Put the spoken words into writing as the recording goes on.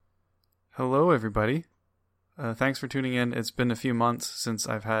Hello, everybody. Thanks for tuning in. It's been a few months since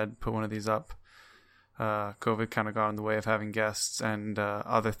I've put one of these up. COVID kind of got in the way of having guests, and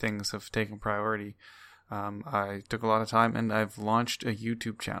other things have taken priority. I took a lot of time, and I've launched a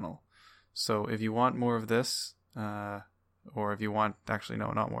YouTube channel. So if you want more of this, or if you want, actually,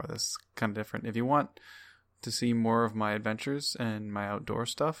 no, not more of this, kind of different. If you want to see more of my adventures and my outdoor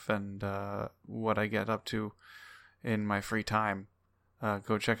stuff and what I get up to in my free time,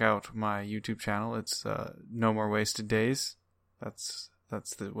 go check out my YouTube channel. It's No More Wasted Days. That's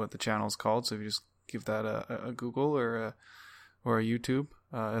what the channel's called. So if you just give that a Google or a YouTube,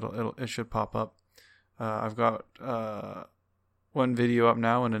 it should pop up. I've got one video up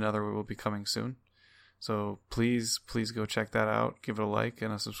now, and another will be coming soon. So please go check that out. Give it a like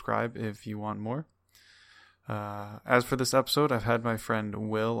and a subscribe if you want more. As for this episode, I've had my friend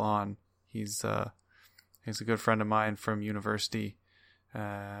Will on. He's a good friend of mine from university.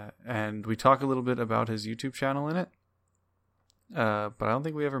 And we talk a little bit about his YouTube channel in it, but I don't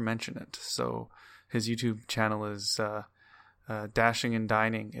think we ever mention it. So his YouTube channel is Dashing and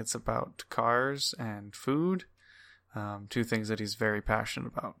Dining. It's about cars and food, two things that he's very passionate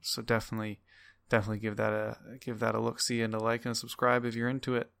about. So definitely give that a look-see and a like and a subscribe if you're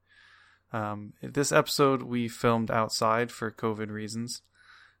into it. This episode we filmed outside for COVID reasons.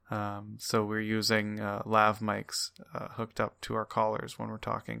 So we're using lav mics hooked up to our collars when we're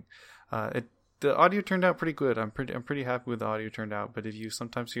talking. The audio turned out pretty good. I'm pretty happy with the audio turned out. But if you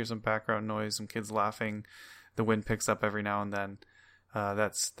sometimes hear some background noise, some kids laughing, the wind picks up every now and then.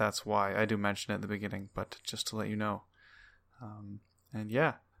 That's why. I do mention it at the beginning, but just to let you know. And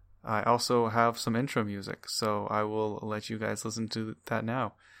yeah, I also have some intro music, so I will let you guys listen to that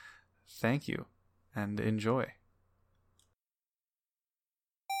now. Thank you and enjoy.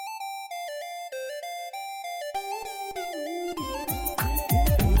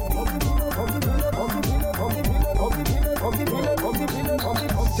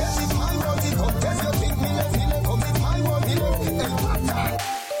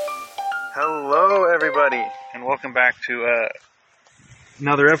 Hello, everybody, and welcome back to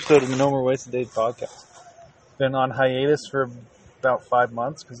another episode of the No More Wasted Days podcast. Been on hiatus for about 5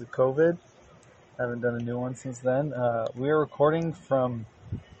 months because of COVID. Haven't done a new one since then. We are recording from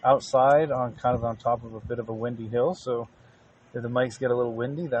outside on top of a bit of a windy hill, so if the mics get a little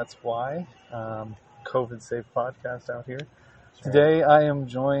windy, that's why. COVID-safe podcast out here. Sure. Today I am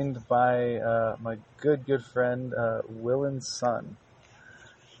joined by my good friend, Willen's son.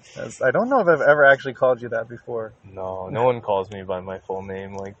 I don't know if I've ever actually called you that before. No one calls me by my full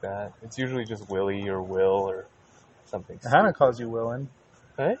name like that. It's usually just Willie or Will or something. Hannah calls you Willen.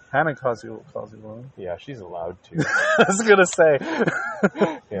 Hey? Hannah calls you Willen. Yeah, she's allowed to. I was gonna say.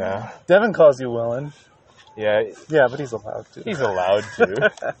 Yeah. Devin calls you Willen. Yeah. Yeah, but he's allowed to. He's allowed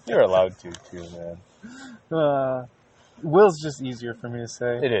to. You're allowed to too, man. Will's just easier for me to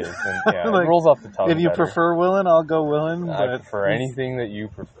say. It is, and yeah, it rolls off the tongue. If you better. Prefer Willen, I'll go Willen. I prefer anything that you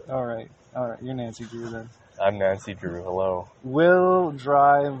prefer. All right. You're Nancy Drew then. I'm Nancy Drew. Hello. Will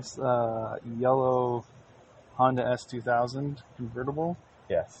drives yellow Honda S2000 convertible.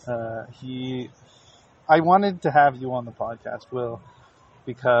 Yes. I wanted to have you on the podcast, Will,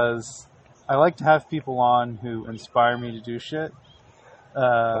 because I like to have people on who inspire me to do shit.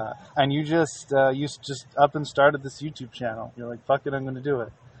 And you just up and started this YouTube channel. You're like, fuck it, I'm going to do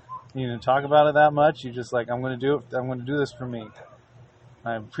it. You didn't talk about it that much. You just like, I'm going to do it. I'm going to do this for me.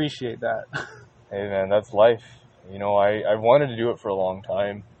 I appreciate that. Hey man, that's life. You know, I wanted to do it for a long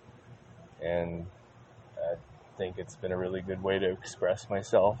time, and I think it's been a really good way to express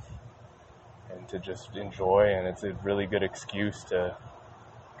myself and to just enjoy, and it's a really good excuse to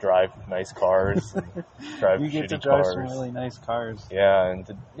drive nice cars and drive you get shitty to drive cars. Some really nice cars. Yeah, and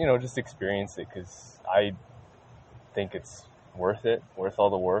to, just experience it, because I think it's worth all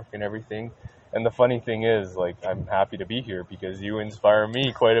the work and everything. And the funny thing is, like, I'm happy to be here because you inspire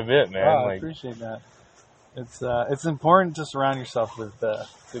me quite a bit, man. Wow, I appreciate that. It's important to surround yourself with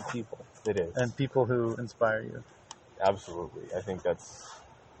good people. It is. And people who inspire you. Absolutely. I think that's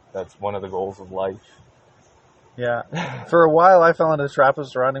one of the goals of life. Yeah. For a while, I fell into the trap of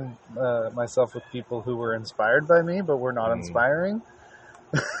surrounding myself with people who were inspired by me, but were not inspiring.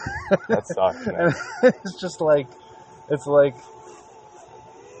 That sucks, man. It's like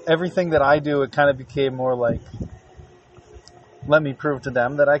everything that I do, it kind of became more like, let me prove to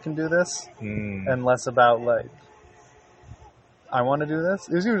them that I can do this, and less about like, I want to do this.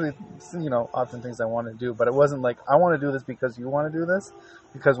 It was usually, often things I want to do, but it wasn't like, I want to do this because you want to do this.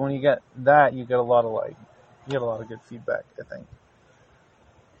 Because when you get that, you get a lot of good feedback, I think.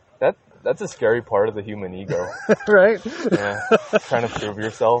 that's a scary part of the human ego. Right? Yeah. Trying to prove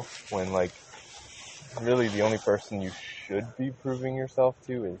yourself when, like, really the only person you should be proving yourself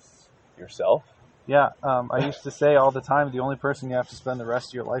to is yourself. Yeah, I used to say all the time, the only person you have to spend the rest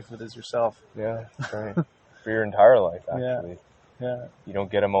of your life with is yourself. Yeah, that's right. For your entire life, Yeah. actually. Yeah, You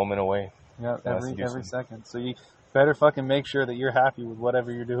don't get a moment away. yeah, Unless you do every some- second. So you better fucking make sure that you're happy with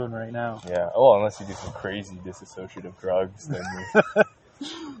whatever you're doing right now. Yeah. Oh, unless you do some crazy disassociative drugs, then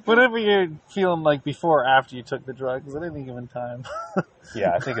Whatever you're feeling like before or after you took the drugs at any given time.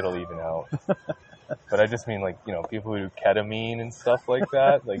 yeah, I think it'll even out. But I just mean, like, you know, people who do ketamine and stuff like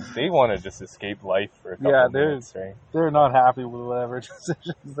that, like, they want to just escape life for a couple Yeah, of minutes, right? They're not happy with whatever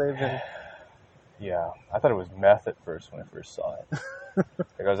decisions they've made. Yeah, I thought it was meth at first when I first saw it.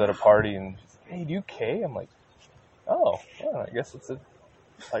 Like, I was at a party and she's like, hey, do you K? I'm like, oh, well, I guess it's a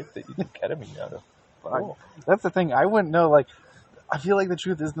type that you do ketamine out of. Cool. That's the thing. I wouldn't know. Like, I feel like the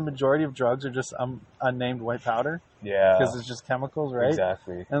truth is the majority of drugs are just unnamed white powder Yeah, because it's just chemicals, right?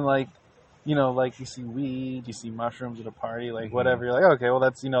 exactly. And like, you know, like you see weed, you see mushrooms at a party, like whatever. You're like, okay, well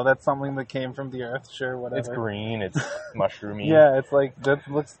that's, you know, that's something that came from the earth, sure, whatever. It's green, it's mushroomy. Yeah, it's like that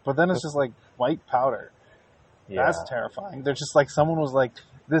looks, but then it's just like white powder. Yeah. That's terrifying. They're just like someone was like,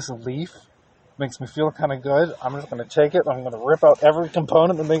 this leaf makes me feel kind of good. I'm just going to take it. I'm going to rip out every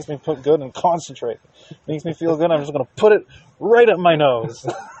component that makes me feel good and concentrate. Makes me feel good. I'm just going to put it right up my nose.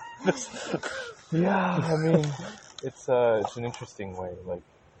 Yeah, I mean, it's an interesting way. Like,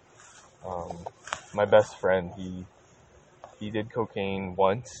 my best friend, he did cocaine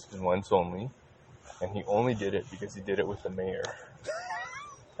once and once only, and he only did it because he did it with the mayor.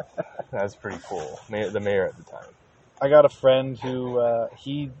 That's pretty cool. The mayor at the time. I got a friend who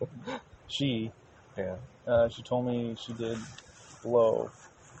she Yeah. she told me she did blow,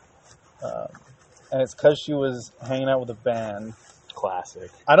 and it's because she was hanging out with a band. Classic.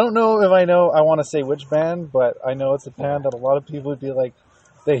 I don't know if I want to say which band, but I know it's a band that a lot of people would be like,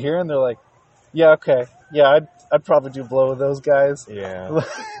 they hear and they're like, yeah, okay, yeah, I'd probably do blow with those guys. Yeah.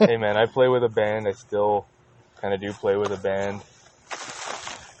 Hey man, I play with a band. I still kind of do play with a band.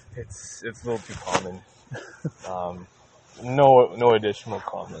 It's a little too common. No additional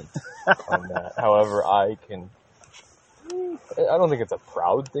comment on that. However, I don't think it's a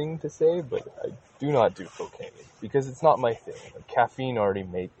proud thing to say, but I do not do cocaine because it's not my thing. Like, caffeine I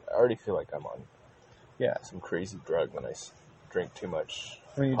already feel like I'm on some crazy drug when I drink too much.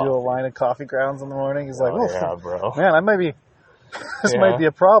 When you do a line of coffee grounds in the morning, he's like, yeah, bro. Man, I might be, this might be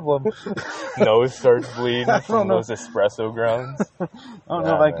a problem. Nose starts bleeding from those espresso grounds. I don't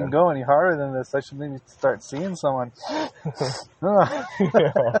know if I can go any harder than this. I should maybe start seeing someone.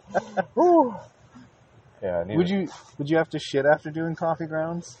 Yeah. Would you have to shit after doing coffee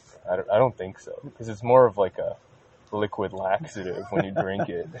grounds? I don't think so, because it's more of like a liquid laxative when you drink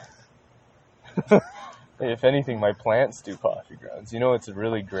it. If anything, my plants do coffee grounds. You know, it's a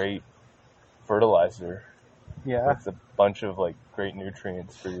really great fertilizer. Yeah. It's a bunch of like great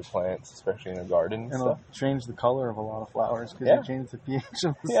nutrients for your plants, especially in a garden and And stuff. it'll change the color of a lot of flowers because you change the pH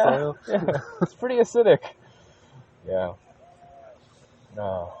of the Yeah, soil. yeah. It's pretty acidic. Yeah.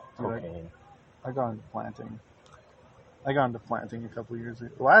 No, Dude, cocaine. I got into planting. A couple of years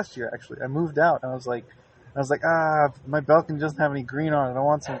ago. Last year, actually. I moved out and I was like, my balcony doesn't have any green on it. I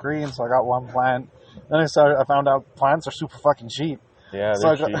want some green, so I got one plant. Then I found out plants are super fucking cheap. Yeah,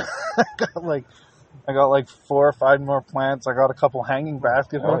 So they're I cheap. I got like 4 or 5 more plants. I got a couple hanging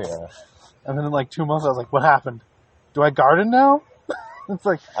basket Oh hooks. yeah. And then in like 2 months, I was like, what happened? Do I garden now? It's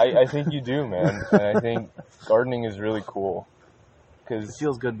like, I think you do, man. And I think gardening is really cool. it Because,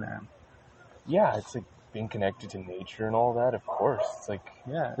 feels good, man. yeah, it's like being connected to nature and all that, of course. It's like,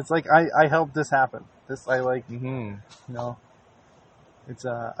 Yeah, it's like I helped this happen. mm-hmm. You know, it's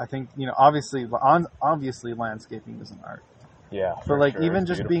I think, you know, obviously landscaping is an art. Yeah. But for like sure. even It's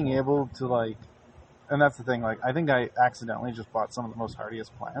just beautiful. being able to like, and that's the thing. Like I think I accidentally just bought some of the most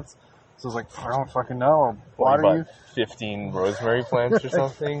hardiest plants. So I was like, I don't fucking know. What, Water you? bought 15 rosemary plants or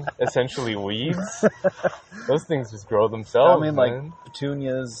something? Essentially weeds? Those things just grow themselves, I mean, man. like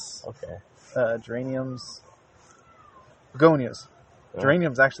petunias, Okay. geraniums, begonias. Yeah.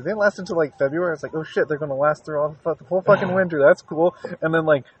 Geraniums, actually, they last until like February. It's like, oh shit, they're going to last through the whole fucking winter. That's cool. And then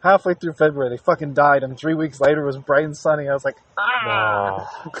like halfway through February, they fucking died. And 3 weeks later, it was bright and sunny. I was like,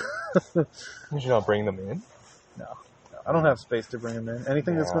 You should not bring them in. No, I don't have space to bring them in.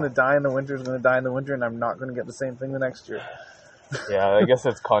 Anything that's Yeah. going to die in the winter is going to die in the winter, and I'm not going to get the same thing the next year. Yeah, I guess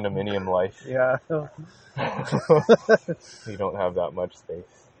that's condominium life. Yeah. You don't have that much space.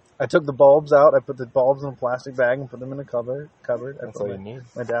 I took the bulbs out. I put the bulbs in a plastic bag and put them in a cupboard. I That's put all you need.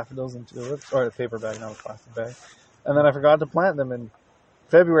 my daffodils in tulips, or a paper bag, not a plastic bag. And then I forgot to plant them, and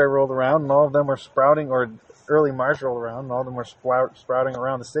February rolled around, and all of them were sprouting, or early March rolled around, and all of them were sprouting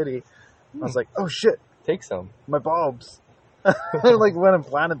around the city. I was like, oh shit, Take some. my bulbs. I like went and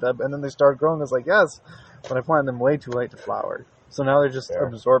planted them, and then they started growing. I was like, yes, but I planted them way too late to flower. So now they're just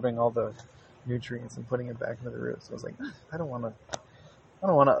absorbing all the nutrients and putting it back into the roots. So I was like, I don't want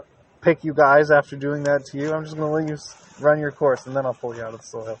to pick you guys after doing that to you. I'm just going to let you run your course, and then I'll pull you out of the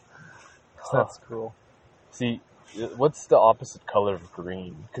soil. So that's cool. See, what's the opposite color of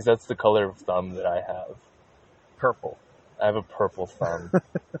green? Because that's the color of thumb that I have. Purple. I have a purple thumb.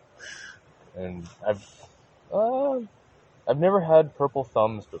 And I've never had purple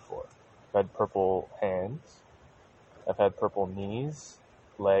thumbs before. I've had purple hands. I've had purple knees,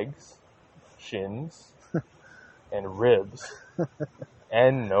 legs, shins, and ribs,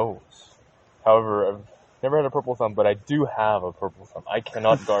 and nose. However, I've never had a purple thumb, but I do have a purple thumb. I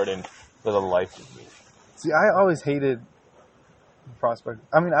cannot garden for the life of me. See, I always hated prospect.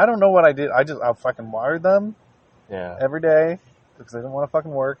 I mean, I don't know what I did. I fucking watered them every day because I didn't want to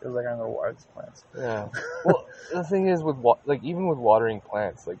fucking work. I was like, I'm going to water these plants. Yeah. Well, the thing is with even with watering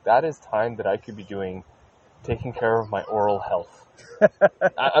plants, like that is time that I could be taking care of my oral health.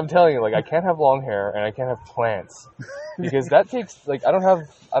 I'm telling you, like I can't have long hair and I can't have plants because that takes I don't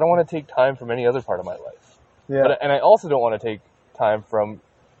want to take time from any other part of my life. Yeah. And I also don't want to take time from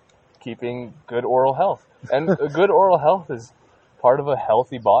keeping good oral health. And a good oral health is part of a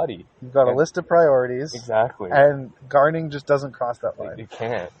healthy body. You've got a list of priorities. Exactly. And gardening just doesn't cross that line. It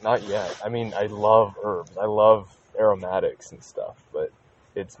can't. Not yet. I mean, I love herbs. I love aromatics and stuff, but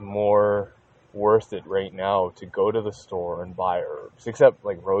it's more worth it right now to go to the store and buy herbs, except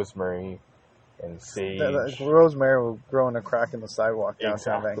like rosemary and sage. Rosemary will grow in a crack in the sidewalk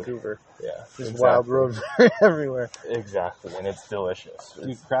downtown Vancouver. Yeah. There's wild rosemary everywhere. Exactly, and it's delicious.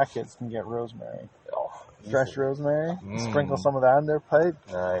 Dude, crackheads can get rosemary. Oh, fresh rosemary. Sprinkle some of that in their pipe.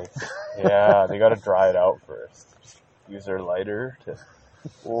 Nice. Yeah, they got to dry it out first. Just use their lighter to.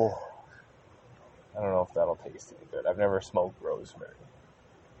 Oh, I don't know if that'll taste any good. I've never smoked rosemary.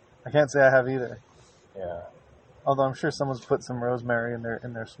 I can't say I have either. Yeah. Although I'm sure someone's put some rosemary in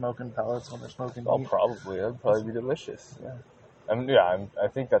their smoking pellets when they're smoking meat. Probably. That'd probably be delicious. Yeah. I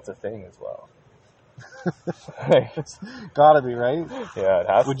think that's a thing as well. It's gotta be, right? Yeah, it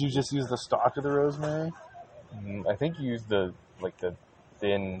has. Would you just use the stalk of the rosemary? I think you use the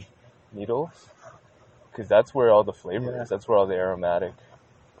thin needles, because that's where all the flavor is. That's where all the aromatic.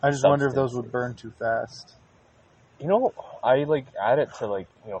 I just wonder if those would burn too fast. You know, I add it to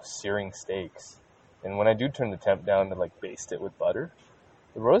searing steaks, and when I do turn the temp down to baste it with butter,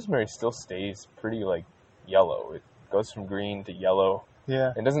 the rosemary still stays pretty yellow. It goes from green to yellow.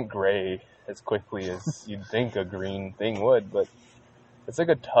 Yeah. It doesn't gray as quickly as you'd think a green thing would, but it's like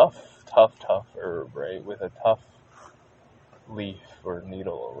a tough herb, right? With a tough leaf or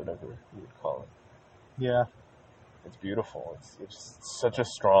needle or whatever you would call it. Yeah. It's beautiful. It's such a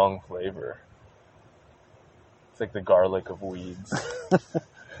strong flavor. It's like the garlic of weeds.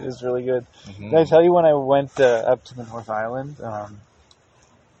 It was really good. Mm-hmm. Did I tell you when I went up to the North Island,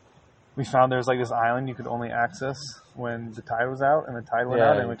 we found there was this island you could only access when the tide was out, and the tide went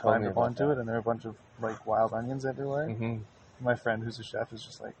out, and we climbed up onto it, and there were a bunch of wild onions everywhere. Mm-hmm. My friend, who's a chef, is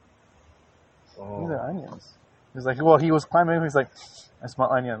just like, oh. these are onions. He's like, well, he was climbing, he's like, I smell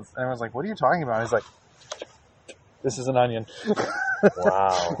onions. And everyone's like, what are you talking about? And he's like, this is an onion.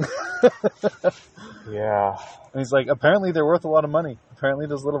 Wow. Yeah. And he's like, apparently they're worth a lot of money. Apparently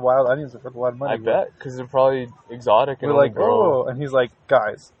those little wild onions are worth a lot of money. I bet, because they're probably exotic and we're like, grow. oh, and he's like,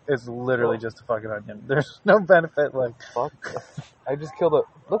 guys, it's literally just a fucking onion. There's no benefit. Fuck. I just killed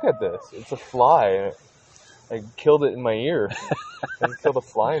look at this. It's a fly. I killed it in my ear. I just killed a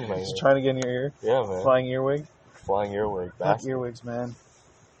fly in my ear. Just trying to get in your ear? Yeah, man. Flying earwig? Flying earwig. Fuck earwigs, man.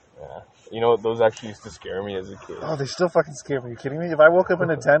 Yeah. You know what? Those actually used to scare me as a kid. Oh, they still fucking scare me. Are you kidding me? If I woke up in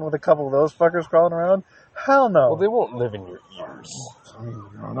a tent with a couple of those fuckers crawling around, hell no. Well, they won't live in your ears. I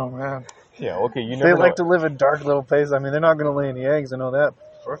don't know, man. Yeah, okay, you never They like to live in dark little places. I mean, they're not going to lay any eggs. I know that.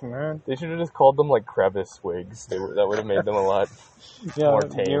 Fucking man. They should have just called them crevice wigs. That would have made them a lot more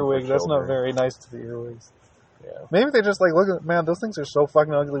tame. Earwig. That's not very nice to the earwigs. Yeah. Maybe they just look at, man, those things are so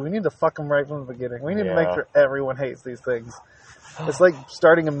fucking ugly. We need to fuck them right from the beginning. We need to make sure everyone hates these things. It's like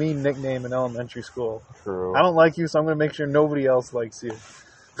starting a mean nickname in elementary school. True. I don't like you, so I'm going to make sure nobody else likes you.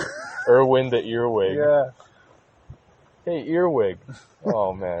 Erwin the Earwig. Yeah. Hey, Earwig.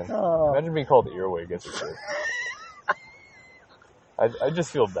 Oh, man. Oh. Imagine being called Earwig as a kid. I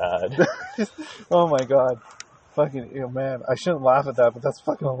just feel bad. Oh, my God. Fucking, man. I shouldn't laugh at that, but that's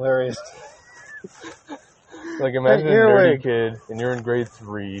fucking hilarious. Imagine a nerdy kid, and you're in grade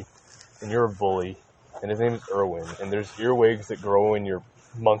 3, and you're a bully, and his name is Erwin, and there's earwigs that grow in your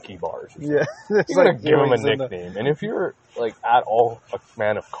monkey bars. Or Yeah. You're gonna give him a nickname, and if you're like at all a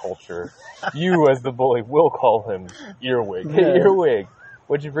man of culture, you as the bully will call him Earwig. Hey, Yeah. Earwig,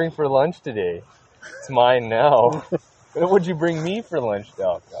 what'd you bring for lunch today? It's mine now. What'd you bring me for lunch?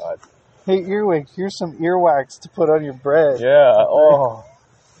 Oh God. Hey, Earwig, here's some earwax to put on your bread. Yeah. Oh.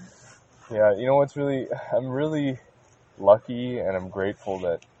 Yeah. You know what's I'm really lucky, and I'm grateful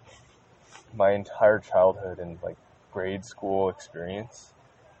that my entire childhood and like grade school experience,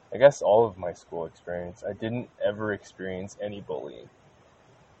 I guess all of my school experience, I didn't ever experience any bullying.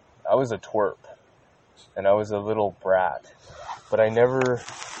 I was a twerp, and I was a little brat, but I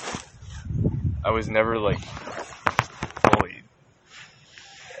was never like bullied.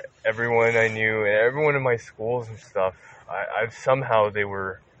 Everyone I knew, and everyone in my schools and stuff, somehow they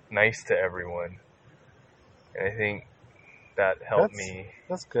were nice to everyone, and I think that helped me.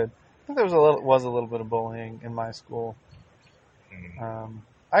 That's good. I think there was a little bit of bullying in my school.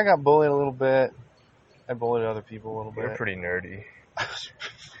 I got bullied a little bit. I bullied other people a little bit. You're pretty nerdy.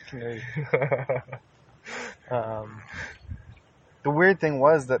 The weird thing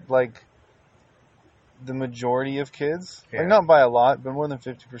was that, like, the majority of kids, Yeah. like not by a lot, but more than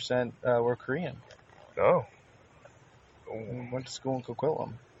 50% were Korean. Oh. And went to school in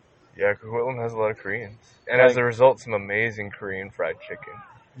Coquitlam. Yeah, Coquitlam has a lot of Koreans. And Like- as a result, some amazing Korean fried chicken.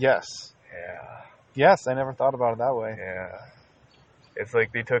 Yes. Yeah. Yes, I never thought about it that way. Yeah. It's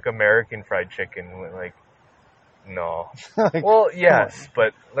like they took American fried chicken and went like, no. Like, Well, yes,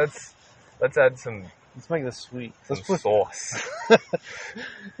 but let's add some let's make this sweet. Let's sauce.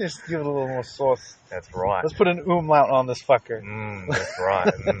 just give it a little more sauce. That's right. Let's put an umlaut on this fucker. That's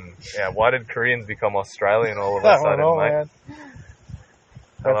right. Yeah, why did Koreans become Australian all of a I sudden? don't know, mate? man.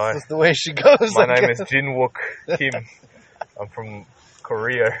 Hello. That's just the way she goes. My I name is guess. Jin Wook Kim. I'm from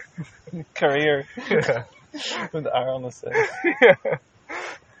Korea. Career. Yeah. With the R on the side.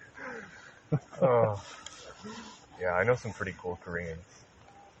 Oh. Yeah, I know some pretty cool Koreans.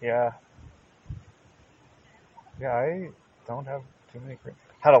 Yeah. Yeah, I don't have too many Korean.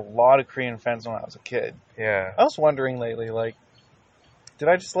 Had a lot of Korean friends when I was a kid. Yeah. I was wondering lately, like, did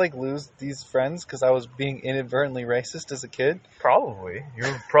I just, like, lose these friends because I was being inadvertently racist as a kid? Probably. You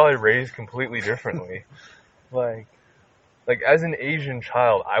were probably raised completely differently. Like, As an Asian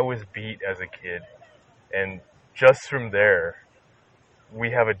child, I was beat as a kid. And just from there,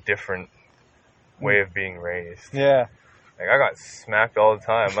 we have a different way of being raised. yeah. Like, I got smacked all the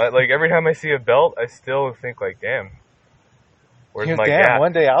time. Every time I see a belt, I still think, like, damn, where's my gap?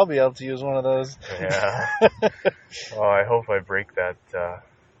 One day I'll be able to use one of those. Yeah. Oh, I hope I break that,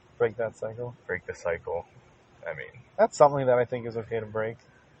 Break that cycle. break the cycle. I mean, That's something that I think is okay to break.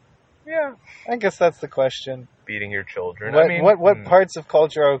 yeah. I guess that's the question. Beating your children. What, I mean, what parts of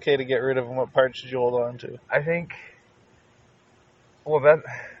culture are okay to get rid of, and what parts should you hold on to? I think, well,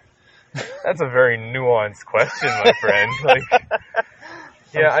 that's a very nuanced question, my friend.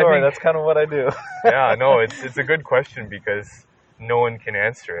 Yeah, I'm sorry, I think, that's kind of what I do. yeah, no, it's a good question because no one can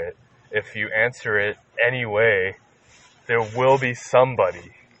answer it. If you answer it anyway, there will be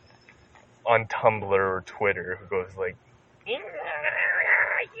somebody on Tumblr or Twitter who goes like,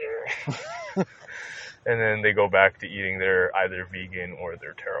 and then they go back to eating their either vegan or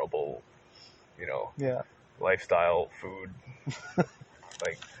their terrible, Yeah. lifestyle food.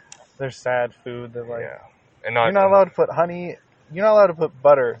 There's sad food that, like, Yeah, and you're not allowed to put honey, you're not allowed to put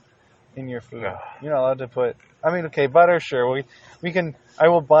butter in your food. Ugh. You're not allowed to put, I mean, okay, butter, sure. We can, I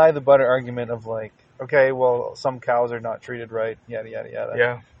will buy the butter argument of, like, okay, well, some cows are not treated right, yada, yada, yada.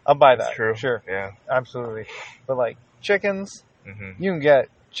 Yeah, I'll buy that's that. true. Sure. Yeah. Absolutely. But, like, chickens, Hmm. you can get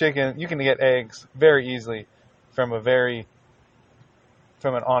eggs very easily from an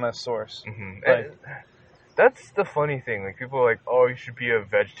honest source. Hmm. Like- That's the funny thing. Like, people are like, oh, you should be a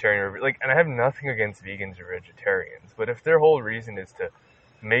vegetarian. Or, and I have nothing against vegans or vegetarians, but if their whole reason is to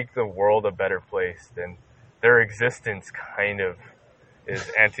make the world a better place, then their existence kind of is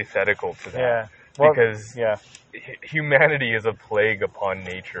antithetical to that. Yeah. Well, Because yeah, humanity is a plague upon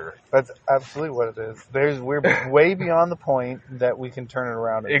nature. that's absolutely what it is. We're way beyond the point that we can turn it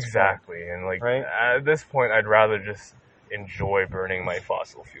around. At this point. Exactly. And, Right? at this point, I'd rather just enjoy burning my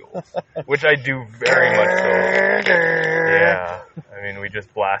fossil fuels, which I do very much so. Yeah. I mean, we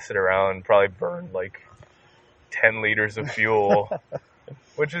just blasted around, probably burned like 10 liters of fuel,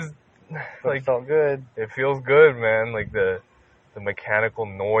 which is But it felt good. it feels good, man. Like the mechanical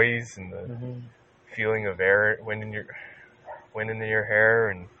noise and the Mm-hmm. feeling of air, wind in your hair,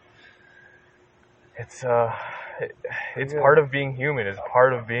 and it's part of being human. It's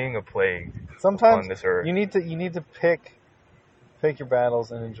part of being a plague Sometimes on this earth. you need to pick your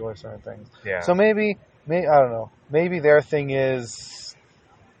battles and enjoy certain things. Yeah. So maybe I don't know. Maybe their thing is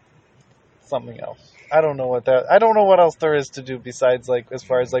something else. I don't know what else there is to do besides like as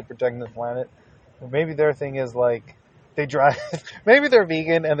far as like protecting the planet. Maybe their thing is like they drive. Maybe they're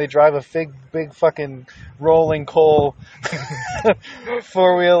vegan and they drive a big fucking rolling coal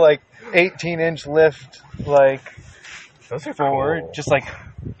 4-wheel like 18-inch lift like Those are forward, cool. just like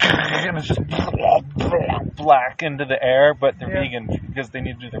and it's just black into the air. But they're vegan because they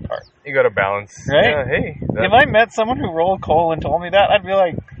need to do their part. You got to balance, right? Yeah, hey, if I met someone who rolled coal and told me that, I'd be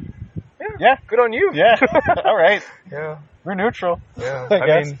like, yeah, good on you. Yeah, all right. Yeah. We're neutral. Yeah.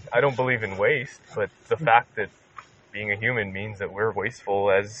 I mean, I don't believe in waste, but the fact that being a human means that we're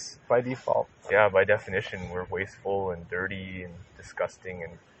wasteful as... By default. Yeah, by definition, we're wasteful and dirty and disgusting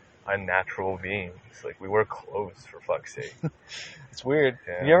and unnatural beings. Like, we wear clothes, for fuck's sake. It's weird.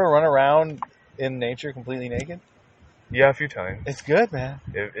 Yeah. You ever run around in nature completely naked? Yeah, a few times. It's good, man.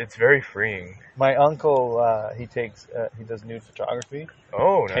 It's very freeing. My uncle, he does nude photography.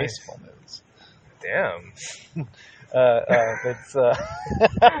 Oh, nice. Tasteful nudes. Damn. It's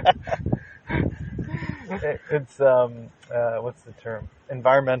what's the term?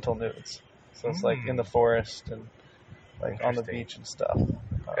 Environmental nudes. So it's like in the forest and like on the beach and stuff.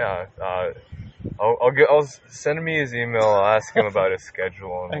 Yeah. I'll send me his email. I'll ask him about his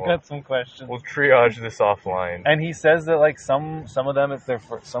schedule. And I got some questions. We'll triage this offline. And he says that like some of them,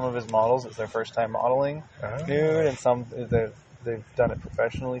 some of his models, it's their first time modeling nude, and some they've done it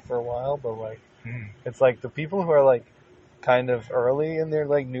professionally for a while. But like, it's like the people who are like kind of early in their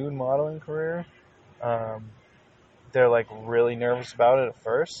like nude modeling career, they're like really nervous about it at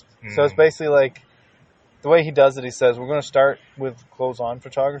first. So it's basically like the way he does it. He says we're going to start with clothes on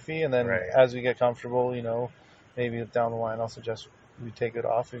photography, and then as we get comfortable, maybe down the line I'll suggest we take it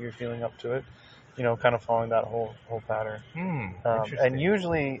off if you're feeling up to it. Kind of following that whole pattern. And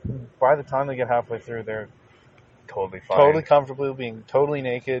usually by the time they get halfway through, they're totally fine, totally comfortable being totally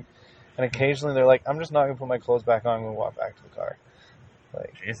naked. And occasionally they're like, I'm just not going to put my clothes back on. I'm going to walk back to the car.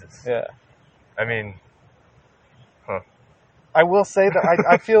 Like, Jesus. Yeah. I mean, I will say that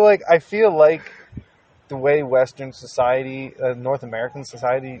I feel like the way Western society, North American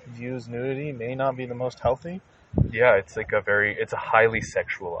society views nudity may not be the most healthy. Yeah, it's like it's a highly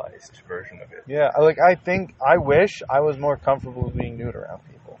sexualized version of it. Yeah, like I wish I was more comfortable being nude around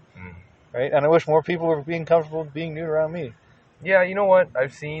people. Right? And I wish more people were being comfortable being nude around me. Yeah, you know what?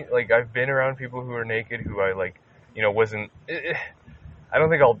 I've been around people who are naked who I wasn't... I don't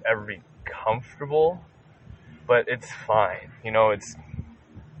think I'll ever be comfortable, but it's fine. It's...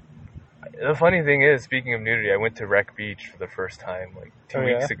 The funny thing is, speaking of nudity, I went to Wreck Beach for the first time, 2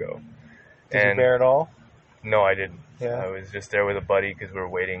 weeks ago. Did you bear it all? No, I didn't. Yeah. I was just there with a buddy because we were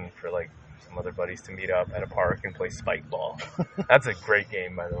waiting for, some other buddies to meet up at a park and play spike ball. That's a great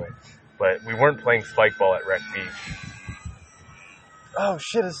game, by the way. But we weren't playing spike ball at Wreck Beach. Oh,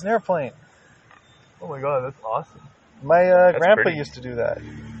 shit, it's an airplane. Oh, my God, that's awesome. My grandpa used to do that.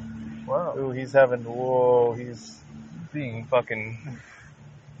 Wow. Ooh, he's being fucking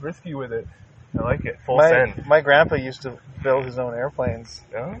risky with it. I like it. Full send. My grandpa used to build his own airplanes.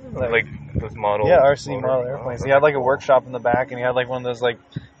 Oh, like those model... Yeah, RC model airplanes. He had a workshop in the back, and he had one of those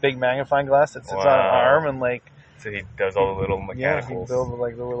big magnifying glass that sits on an arm, and So he does all the little mechanicals. Yeah, he builds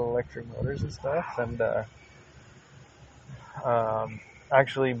the little electric motors and stuff. And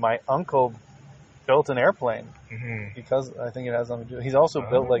actually, my uncle built an airplane because I think it has something to do. He's also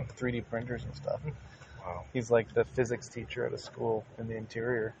built 3D printers and stuff. Wow. He's the physics teacher at a school in the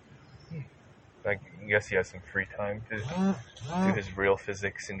interior. I guess he has some free time to do his real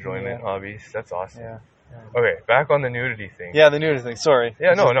physics enjoyment hobbies. That's awesome. Yeah. Okay, back on the nudity thing. Yeah, the nudity thing. Sorry.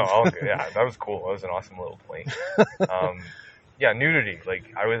 Yeah, no. Yeah, that was cool. That was an awesome little plane. Yeah, nudity.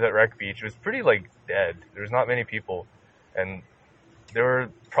 I was at Wreck Beach. It was pretty dead. There was not many people, and there were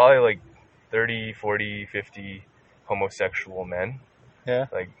probably 30, 40, 50 homosexual men. Yeah.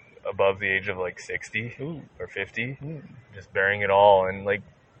 Above the age of 60 Ooh. or 50, just bearing it all, and I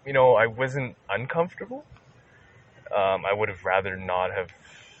wasn't uncomfortable. I would have rather not have,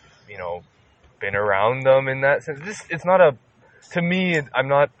 been around them in that sense. It's not to me, I'm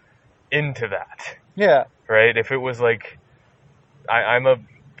not into that. Yeah. Right? If it was I'm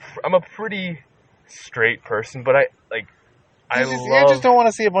a pretty straight person, but You just don't want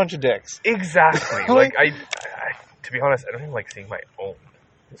to see a bunch of dicks. Exactly. I to be honest, I don't even like seeing my own.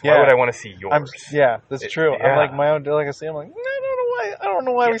 So why would I want to see yours? That's true. Yeah. I'm my own delicacy. I'm I don't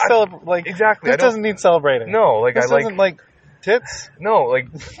know why we celebrate. Exactly. This doesn't need celebrating. No, this doesn't tits. No,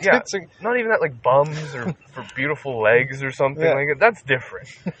 Tits are, not even that bums or for beautiful legs or something like that. That's different,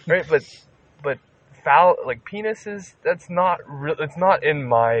 right? But foul penises. That's not real. It's not in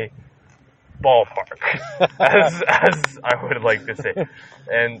my ballpark, as I would like to say.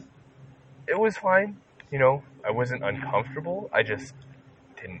 And it was fine. You know, I wasn't uncomfortable. I just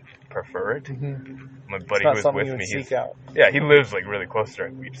didn't prefer it. Mm-hmm. My It's buddy not who was something with you would me, seek out. he lives like really close to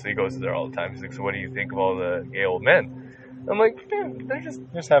Wreck Beach, so he goes there all the time. He's like, so what do you think of all the gay old men? I'm like, man, they're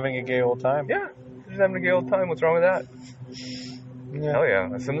just having a gay old time. they're just having a gay old time. What's wrong with that? Yeah. Hell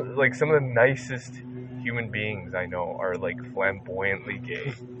yeah. Some of the nicest human beings I know are like flamboyantly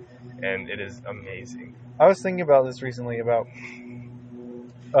gay, and it is amazing. I was thinking about this recently about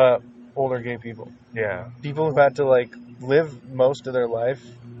older gay people. Yeah. People who've had to like live most of their life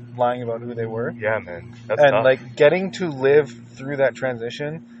lying about who they were. Yeah, man. That's And tough. like getting to live through that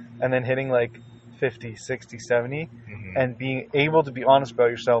transition and then hitting like 50, 60, 70 Mhm. and being able to be honest about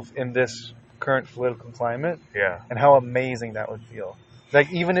yourself in this current political climate Yeah. and how amazing that would feel.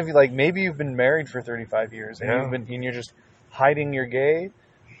 Like even if you like maybe you've been married for 35 years and Yeah. you're just hiding your gay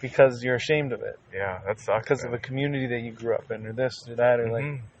because you're ashamed of it Yeah, that sucks. because of a community that you grew up in or this or that or like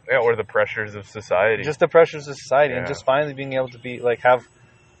Mhm. Yeah, or the pressures of society. just the pressures of society and Yeah. just finally being able to be like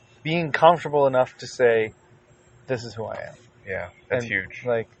being comfortable enough to say this is who I am. Yeah, that's And, huge.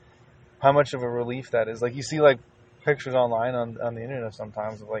 Like how much of a relief that is. Like you see like pictures online on the internet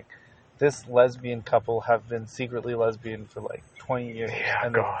sometimes of like this lesbian couple have been secretly lesbian for like 20 years Yeah,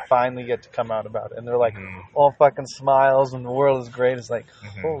 and they God. finally get to come out about it and they're like Mhm. all fucking smiles and the world is great. It's like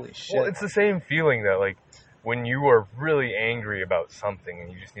Mhm. holy shit. Well, it's the same feeling that like when you are really angry about something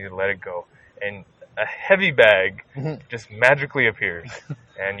and you just need to let it go, and a heavy bag Mhm. just magically appears,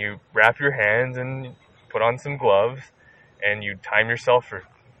 and you wrap your hands and put on some gloves, and you time yourself for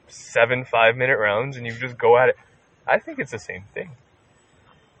 7 5-minute rounds, and you just go at it. I think it's the same thing.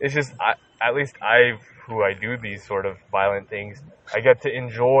 It's just at least who I do these sort of violent things, I get to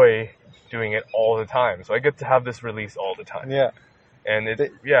enjoy doing it all the time. So I get to have this release all the time. Yeah. And They-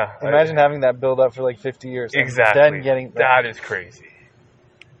 Imagine having that build up for like 50 years. and exactly. Then getting that is crazy.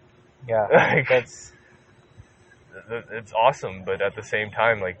 Yeah. Like, That's it's awesome, but at the same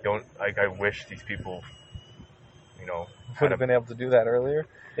time, like I wish these people, you know, would have been able to do that earlier.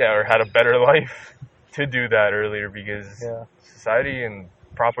 or had a better life to do that earlier, because Yeah. society and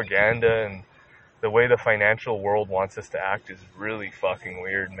propaganda and the way the financial world wants us to act is really fucking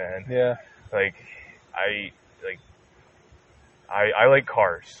weird, man. Yeah. Like I like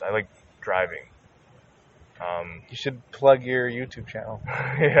cars. I like driving. You should plug your YouTube channel.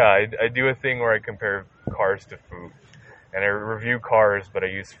 Yeah, I do a thing where I compare cars to food, and I review cars, but I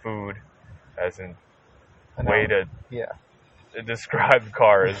use food as a way to Yeah. describe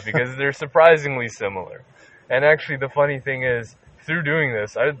cars because they're surprisingly similar. And actually, the funny thing is, through doing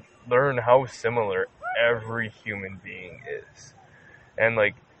this, I learned how similar every human being is, and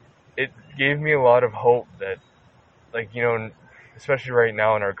like, it gave me a lot of hope that, like, you know, especially right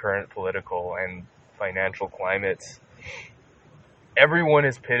now in our current political and financial climates, everyone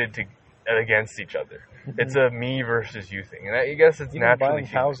is pitted against each other. It's a me versus you thing, and I guess it's Even naturally buying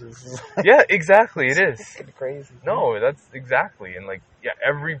human. houses. Yeah, exactly. It is. It's crazy. No, that's exactly. And like, yeah,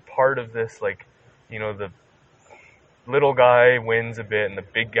 every part of this, like, you know, the little guy wins a bit and the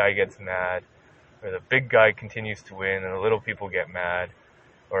big guy gets mad, or the big guy continues to win and the little people get mad,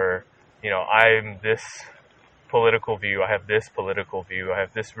 or, you know, I'm this political view, I have this political view, I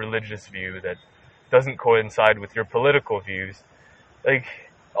have this religious view that doesn't coincide with your political views. Like,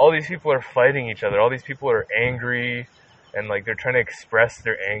 all these people are fighting each other. All these people are angry, and like they're trying to express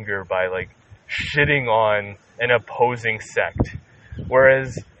their anger by like shitting on an opposing sect.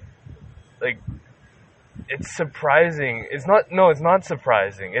 Whereas, like, it's surprising. It's not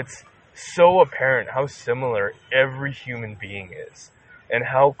surprising. It's so apparent how similar every human being is, and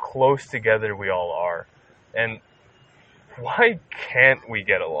how close together we all are. And why can't we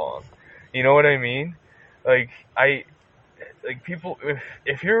get along? You know what I mean? Like, people,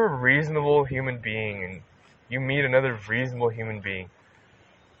 if you're a reasonable human being and you meet another reasonable human being,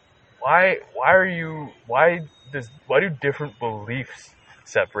 why do different beliefs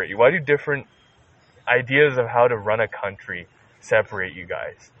separate you? Why do different ideas of how to run a country separate you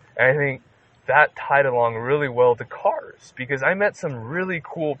guys? And I think that tied along really well to cars, because I met some really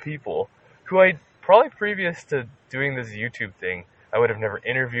cool people who I probably, previous to doing this YouTube thing, I would have never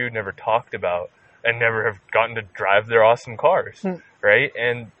interviewed, never talked about, and never have gotten to drive their awesome cars, right?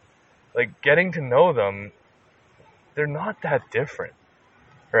 And like, getting to know them, they're not that different,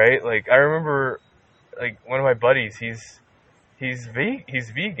 right? Like, I remember, like, one of my buddies, he's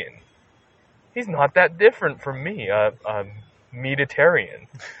vegan. He's not that different from me, meatitarian.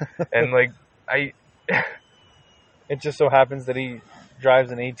 And like, It just so happens that he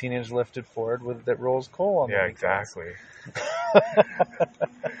drives an 18-inch lifted Ford that rolls coal on. Yeah, exactly.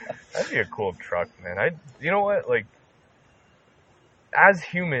 That'd be a cool truck, man. You know what? Like, as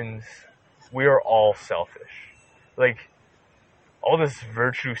humans, we are all selfish. Like, all this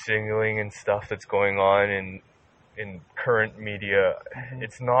virtue signaling and stuff that's going on in current media,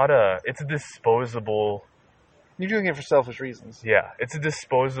 it's a disposable. You're doing it for selfish reasons. Yeah, it's a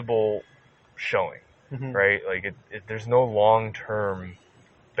disposable showing, right? Like, there's no long-term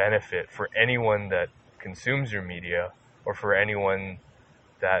benefit for anyone that consumes your media or for anyone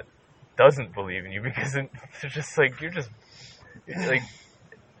that doesn't believe in you, because it's just like, you're just like,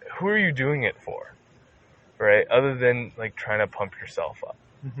 who are you doing it for, right? Other than like trying to pump yourself up.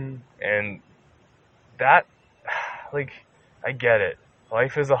 And that, like, I get it.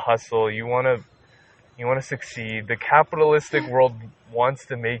 Life is a hustle. You want to succeed. The capitalistic world wants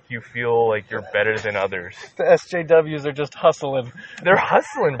to make you feel like you're better than others. The SJWs are just hustling. They're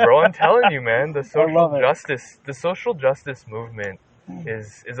hustling, bro. I'm telling you, man. The social justice movement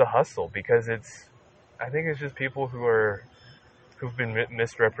is a hustle, because I think it's just people who've been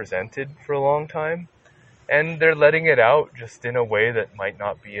misrepresented for a long time, and they're letting it out just in a way that might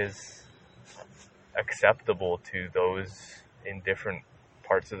not be as acceptable to those in different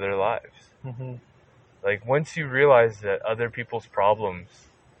parts of their lives. Like, once you realize that other people's problems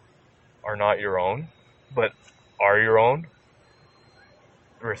are not your own, but are your own,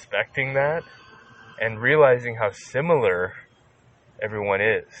 respecting that and realizing how similar everyone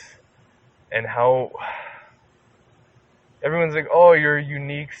is, and how everyone's like, oh, you're a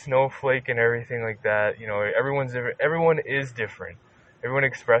unique snowflake and everything like that. You know, everyone is different. Everyone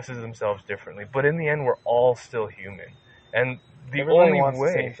expresses themselves differently, but in the end, we're all still human. And Everybody wants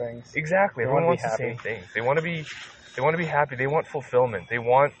the same things. Exactly, everyone wants the same things. They want to be happy. They want fulfillment. They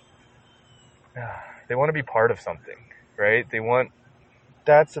want to be part of something, right?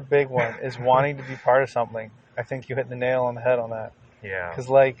 That's a big one, is wanting to be part of something. I think you hit the nail on the head on that. Yeah. Because,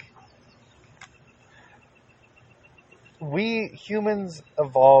 like, we humans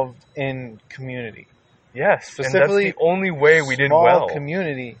evolved in community. Yes, Specifically, and that's the only way we did well. Small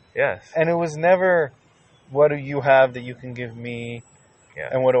community. Yes. And it was never, what do you have that you can give me? Yeah.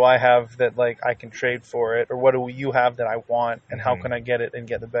 And what do I have that, like, I can trade for it? Or what do you have that I want? And how can I get it and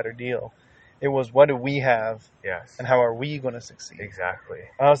get the better deal? It was, what do we have? Yes. And how are we going to succeed? Exactly.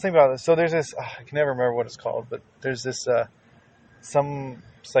 I was thinking about this. So there's this, I can never remember what it's called, but there's this, some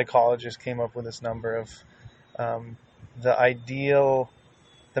psychologist came up with this number of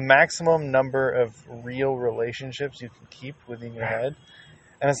the maximum number of real relationships you can keep within your head.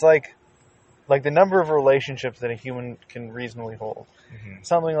 And it's like the number of relationships that a human can reasonably hold.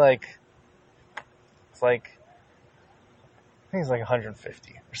 Something like, I think it's like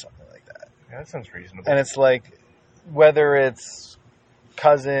 150 or something like that. Yeah, that sounds reasonable. And it's like, whether it's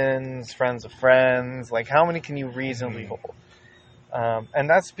cousins, friends of friends, like, how many can you reasonably hold? And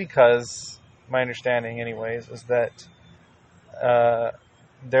that's because, my understanding anyways, is that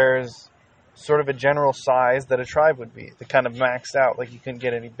there's sort of a general size that a tribe would be. That kind of maxed out. Like, you couldn't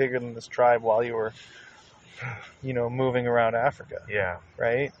get any bigger than this tribe while you were, moving around Africa. Yeah.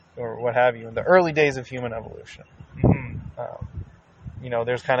 Right? Or what have you. In the early days of human evolution.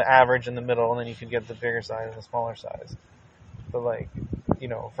 There's kind of average in the middle, and then you could get the bigger size and the smaller size. But, like,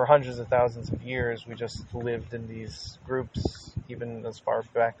 for hundreds of thousands of years, we just lived in these groups, even as far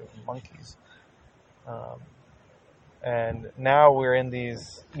back as monkeys. And now we're in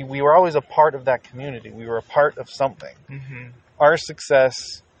these, we were always a part of that community. We were a part of something. Our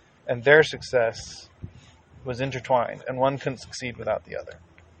success and their success was intertwined, and one couldn't succeed without the other.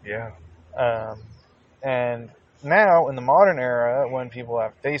 Yeah. And now, in the modern era, when people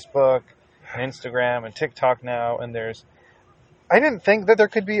have Facebook and Instagram and TikTok now, and I didn't think that there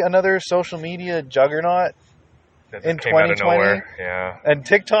could be another social media juggernaut in 2020. Yeah. And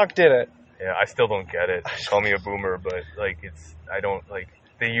TikTok did it. Yeah, I still don't get it. Call me a boomer, but, like,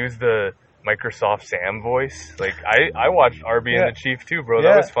 they use the Microsoft Sam voice. Like, I watched Arby and the Chief too, bro.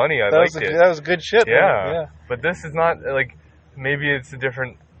 That was funny. I liked it. That was good shit. Yeah. But this is not, like, maybe it's a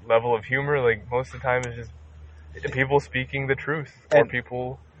different level of humor. Like, most of the time it's just people speaking the truth. Or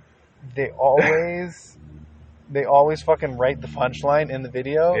people... They always fucking write the punchline in the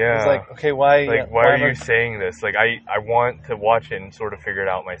video. Yeah. It's like, okay, why... Like, why are you saying this? Like, I want to watch it and sort of figure it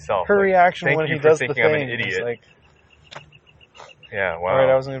out myself. Her reaction when he does the thing, I'm an idiot. like... Yeah, wow. Alright,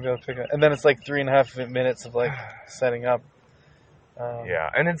 I wasn't going to be able to pick it. And then it's like 3.5 minutes of, like, setting up. Yeah,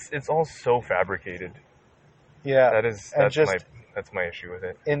 and it's all so fabricated. Yeah. That's my issue with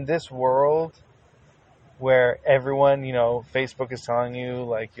it. In this world where everyone, Facebook is telling you,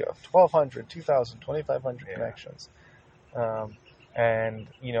 like, you have 1,200, 2,000, 2,500 connections. And,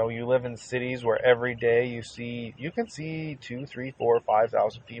 you live in cities where every day you can see 2, 3, 4,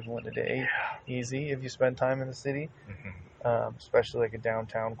 5,000 people in a day. Easy if you spend time in the city. Especially like a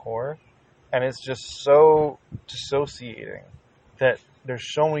downtown core. And it's just so dissociating that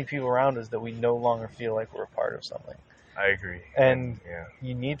there's so many people around us that we no longer feel like we're a part of something. I agree. And yeah.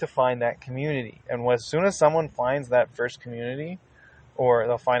 you need to find that community. And as soon as someone finds that first community, or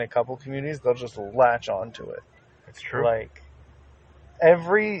they'll find a couple communities, they'll just latch onto it. It's true. Like,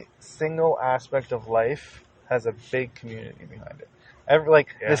 every single aspect of life has a big community behind it.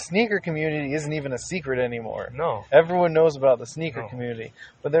 The sneaker community isn't even a secret anymore. No. Everyone knows about the sneaker community.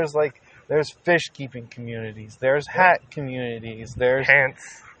 But there's fish keeping communities. There's hat communities. There's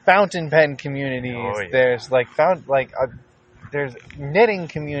pants. Fountain pen communities. Oh, yeah. There's there's knitting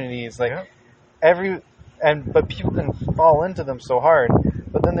communities. But people can fall into them so hard.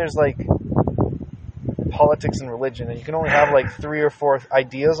 But then there's like politics and religion, and you can only have like 3 or 4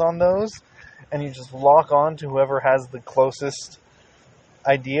 ideas on those, and you just lock on to whoever has the closest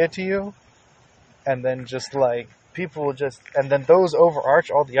idea to you, and then just like people will just, and then those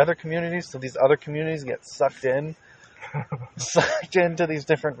overarch all the other communities, so these other communities get sucked into these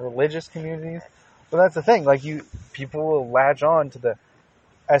different religious communities. But that's the thing, like people will latch on to the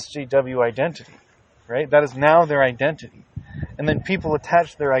SJW identity, right? That is now their identity. And then people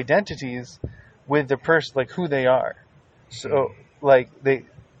attach their identities with the person, like who they are. So like they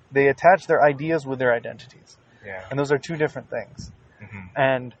attach their ideas with their identities. Yeah. And those are 2 different things. Mm-hmm.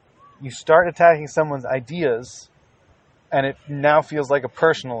 And you start attacking someone's ideas, and it now feels like a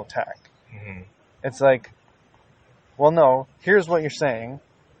personal attack. Mm-hmm. It's like, well, no, here's what you're saying,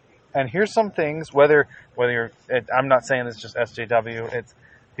 and here's some things, whether you're, I'm not saying it's just SJW, it's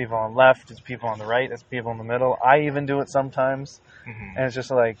people on the left, it's people on the right, it's people in the middle. I even do it sometimes. Mm-hmm. And it's just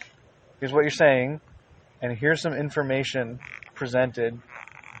like, here's what you're saying, and here's some information presented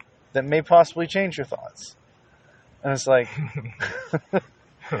that may possibly change your thoughts. And it's like,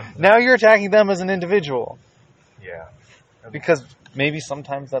 now you're attacking them as an individual. Yeah. Because maybe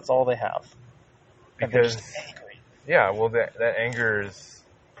sometimes that's all they have. And they're just angry. Yeah, well, that anger is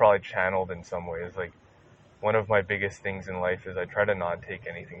probably channeled in some ways. Like, one of my biggest things in life is I try to not take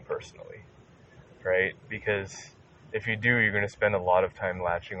anything personally, right? Because if you do, you're going to spend a lot of time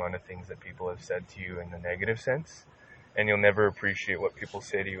latching onto things that people have said to you in the negative sense, and you'll never appreciate what people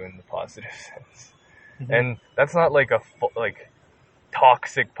say to you in the positive sense. Mm-hmm. And that's not like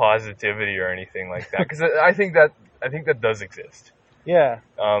toxic positivity or anything like that, because I think that does exist. Yeah.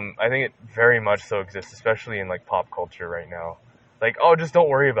 I think it very much so exists, especially in like pop culture right now. Like, oh, just don't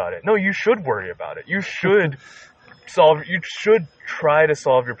worry about it. No, you should worry about it. You should try to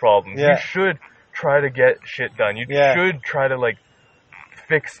solve your problems. Yeah. You should try to get shit done. You should try to like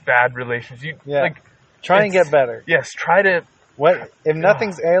fix bad relations. Try and get better. Yes, try to. What if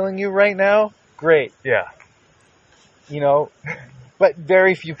nothing's ailing you right now? Great. Yeah. But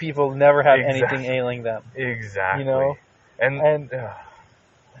very few people never have anything ailing them. Exactly. And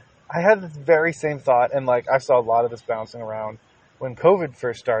I had this very same thought, and like I saw a lot of this bouncing around when COVID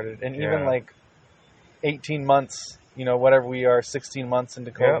first started, and even like 18 months, whatever we are, 16 months into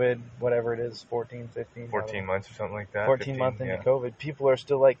COVID, whatever it is, 14, 15. 14 months or something like that. 14 months into COVID, people are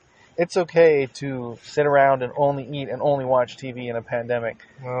still like, it's okay to sit around and only eat and only watch TV in a pandemic.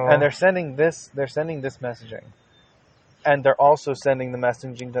 Well, and they're sending this messaging. And they're also sending the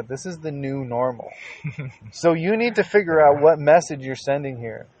messaging that this is the new normal. So you need to figure out what message you're sending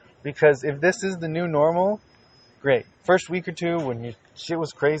here. Because if this is the new normal, great. First week or 2, when your shit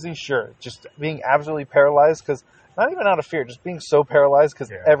was crazy, sure. Just being absolutely paralyzed, because not even out of fear, just being so paralyzed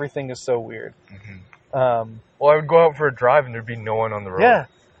because everything is so weird. Mm-hmm. Well, I would go out for a drive and there'd be no one on the road. Yeah.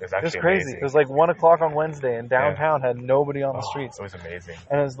 It was crazy. Amazing. It was like 1 o'clock on Wednesday, and downtown had nobody on the streets. It was amazing.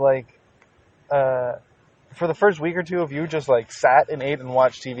 And it was like, for the first week or 2, if you just like sat and ate and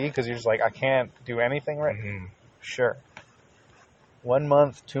watched TV because you're just like, I can't do anything right. Mm-hmm. Sure. 1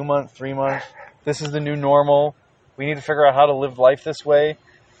 month, 2 months, 3 months. This is the new normal. We need to figure out how to live life this way.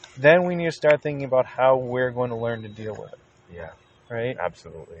 Then we need to start thinking about how we're going to learn to deal with it. Yeah. Right?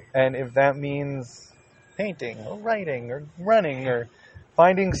 Absolutely. And if that means painting or writing or running or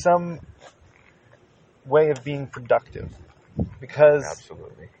finding some way of being productive. Because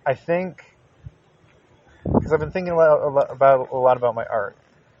absolutely. I think, because I've been thinking a lot about my art,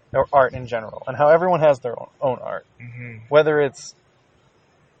 or art in general, and how everyone has their own art. Mm-hmm. Whether it's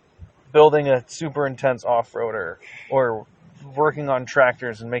building a super intense off-roader, or working on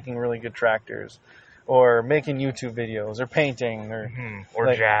tractors and making really good tractors, or making YouTube videos, or painting, or or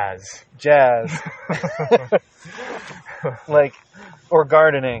like, jazz, like, or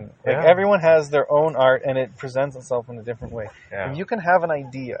gardening. Like, Yeah. everyone has their own art, and it presents itself in a different way. Yeah. If you can have an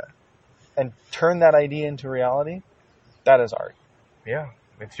idea and turn that idea into reality, that is art. Yeah,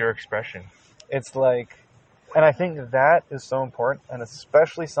 it's your expression. It's like, and I think that is so important, and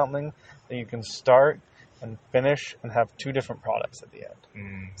especially something that you can start and finish and have two different products at the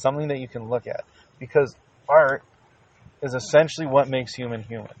end. Something that you can look at. Because art is essentially what makes humans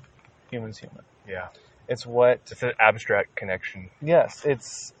human. Yeah. It's an abstract connection. Yes,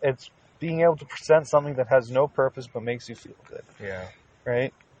 it's being able to present something that has no purpose but makes you feel good. Yeah.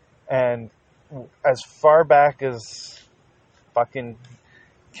 Right? And as far back as fucking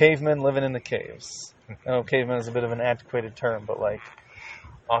cavemen living in the caves. I know caveman is a bit of an antiquated term, but like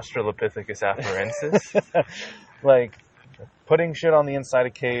Australopithecus afarensis. like putting shit on the inside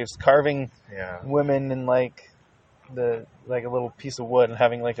of caves, carving women in like a little piece of wood and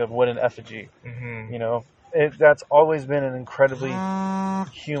having like a wooden effigy. You know, that's always been an incredibly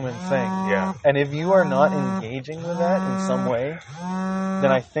human thing. Yeah. And if you are not engaging with that in some way,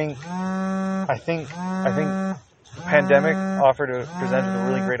 then I think the pandemic presented a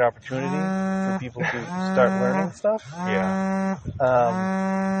really great opportunity for people to start learning stuff. Yeah.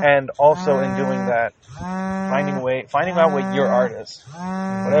 And also in doing that, finding out what your art is,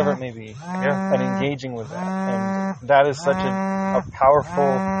 whatever it may be, and engaging with that. And that is such a powerful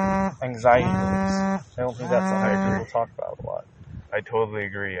anxiety release. I don't think that's something people talk about a lot. I totally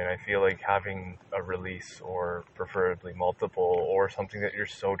agree, and I feel like having a release, or preferably multiple, or something that you're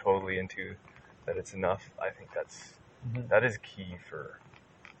so totally into that it's enough, I think that is key for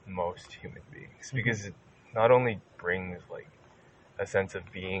most human beings, because it not only brings like a sense of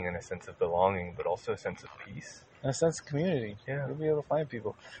being and a sense of belonging, but also a sense of peace and a sense of community. Yeah, you'll be able to find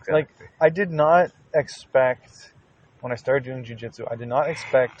people. Exactly. Like, I did not expect, when I started doing jiu-jitsu, I did not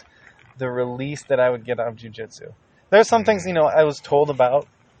expect the release that I would get out of jiu-jitsu. There's some things, you know, I was told about,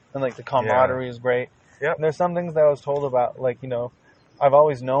 and like the camaraderie is great. Yeah. There's some things that I was told about, like, you know, I've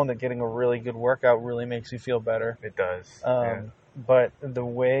always known that getting a really good workout really makes you feel better. It does. But the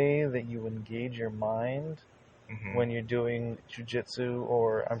way that you engage your mind when you're doing jiu-jitsu,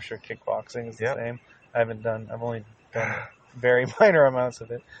 or I'm sure kickboxing is the same. I've only done very minor amounts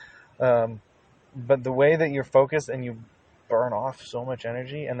of it. But the way that you're focused and you burn off so much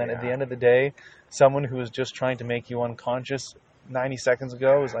energy, and then at the end of the day, someone who is just trying to make you unconscious 90 seconds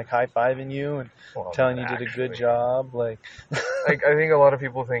ago is like high-fiving you and telling you did a good job. Like I think a lot of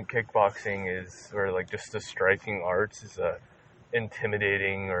people think kickboxing or like just the striking arts is a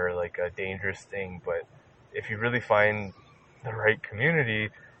intimidating or like a dangerous thing, but if you really find the right community,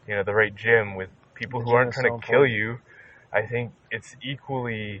 you know, the right gym with people who aren't trying to kill you, I think it's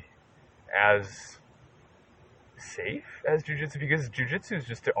equally as safe as jiu-jitsu, because jiu-jitsu is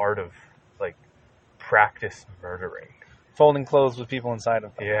just the art of like practice murdering, folding clothes with people inside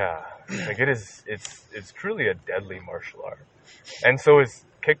of them. Yeah, like it's truly a deadly martial art, and so is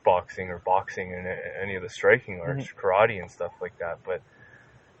kickboxing or boxing and any of the striking arts, karate and stuff like that. But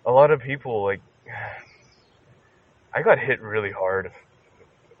a lot of people, like, I got hit really hard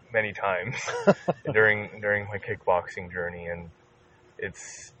many times during my kickboxing journey, and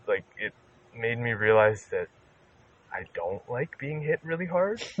it's like it made me realize that I don't like being hit really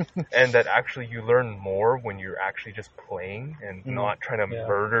hard, and that actually you learn more when you're actually just playing and not trying to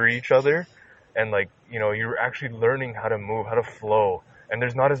murder each other, and like, you know, you're actually learning how to move, how to flow, and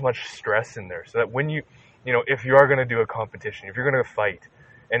there's not as much stress in there, so that when you know, if you are going to do a competition, if you're going to fight,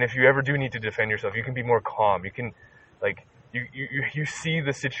 and if you ever do need to defend yourself, you can be more calm, you can, like, you see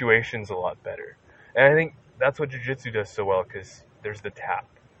the situations a lot better. And I think that's what jiu-jitsu does so well, because there's the tap.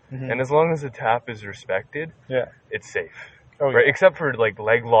 And as long as the tap is respected, it's safe. Right? Except for like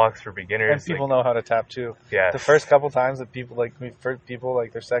leg locks for beginners. And people know how to tap too. Yeah. The first couple times that people like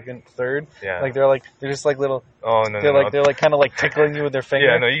their second, third, like they're just like little. Oh no. They're like kind of like tickling you with their finger.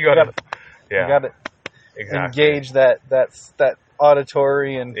 Yeah, no, you gotta you gotta engage that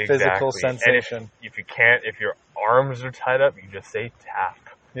auditory and physical sensation. And if your arms are tied up, you just say tap.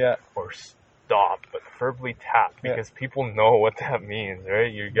 Yeah. Or stop, but preferably tap, because people know what that means,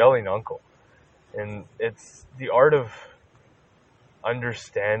 right? You're yelling uncle. And it's the art of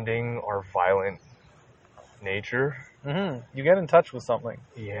understanding our violent nature. You get in touch with something.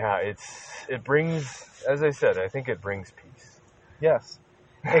 Yeah, it brings, as I said, I think it brings peace. Yes.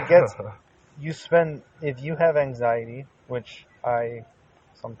 It gets, if you have anxiety, which I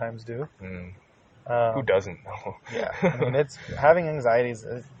sometimes do. Who doesn't know? Yeah. I mean, having anxiety is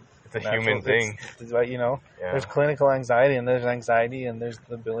it's a human thing. It's, you know, there's clinical anxiety, and there's anxiety, and there's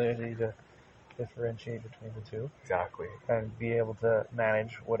the ability to differentiate between the two. Exactly. And be able to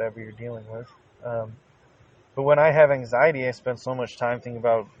manage whatever you're dealing with. But when I have anxiety, I spend so much time thinking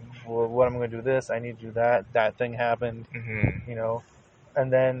about, well, what I'm going to do this, I need to do that thing happened, you know. And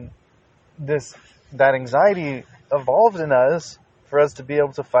then that anxiety evolved in us for us to be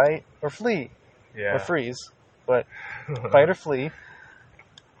able to fight or flee or freeze, but fight or flee.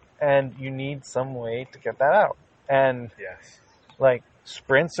 and you need some way to get that out. And Yes. like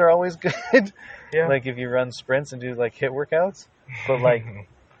sprints are always good. Yeah. Like if you run sprints and do like HIIT workouts, but like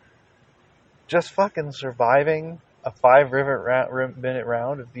just fucking surviving a 5-minute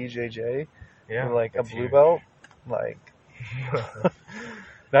round of BJJ yeah, with like a that's blue huge. belt, like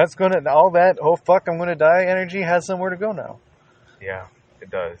that's gonna all that oh fuck I'm gonna die energy has somewhere to go now. Yeah, it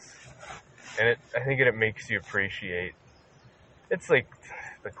does. And I think it makes you appreciate, it's like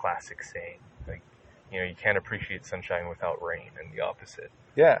the classic saying, like, you can't appreciate sunshine without rain, and the opposite.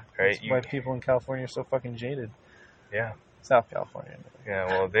 Yeah, Right, that's why people in California are so fucking jaded. Yeah. South California. Yeah,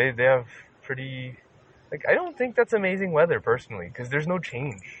 well, they have pretty, like, I don't think that's amazing weather, personally, because there's no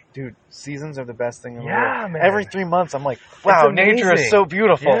change. Dude, seasons are the best thing in the Yeah, world. man. Every 3 months, I'm like, wow, nature is amazing. so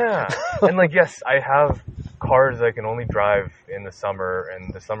beautiful. Yeah. And, like, yes, I have cars I can only drive in the summer,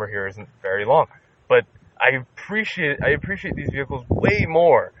 and the summer here isn't very long. But I appreciate these vehicles way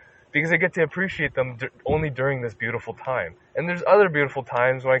more, because I get to appreciate them only during this beautiful time. And there's other beautiful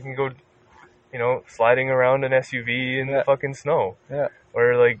times when I can go, sliding around an SUV in the fucking snow. Yeah.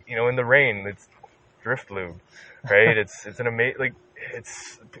 Or, like, in the rain, it's drift lube, right? it's an amazing, like,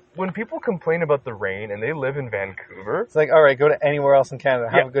 it's, when people complain about the rain and they live in Vancouver, It's like, all right, go to anywhere else in Canada,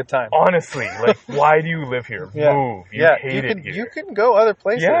 have Yeah. a good time. honestly, like, why do you live here? Yeah. Move. You hate it here. You can go other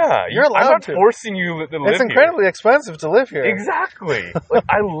places. Yeah, you're allowed I'm not to. forcing you to live It's incredibly expensive to live here. here. Exactly. Like,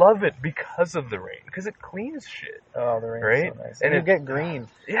 I love it because of the rain, because it cleans shit. Oh, the rain Right? is so nice. And And you it- get green.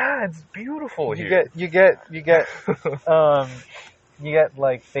 Yeah, it's beautiful You here. you get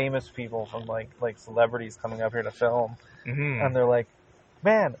like famous people from like celebrities coming up here to film, Mhm. and they're like,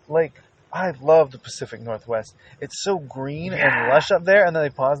 man, like I love the Pacific Northwest. It's so green and lush up there. And then they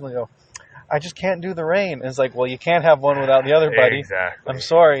pause and they go, I just can't do the rain. And it's like, well, you can't have one without the other, buddy. Exactly. I'm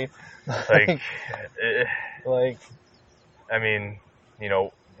sorry. Like, eh, like, I mean,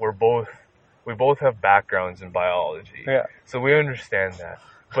 we both have backgrounds in biology. yeah, So we understand that.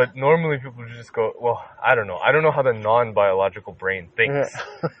 But normally people just go, well, I don't know. I don't know how the non-biological brain thinks.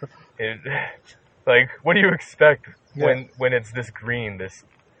 Like, what do you expect when it's this green, this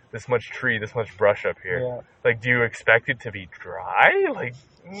much tree, this much brush up here? yeah. Like, do you expect it to be dry? Like,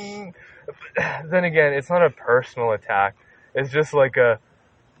 then again, it's not a personal attack. It's just like I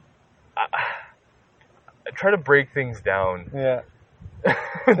try to break things down. Yeah.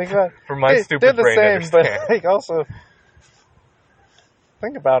 Think about for my they're stupid the brain to same, understand. but like also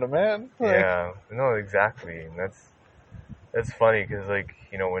think about it, man. Like, Yeah, no, exactly. And that's funny because, like,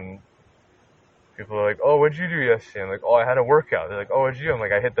 when people are like, "Oh, what'd you do yesterday?" I'm like, "Oh, I had a workout." They're like, "Oh, what'd you do?" I'm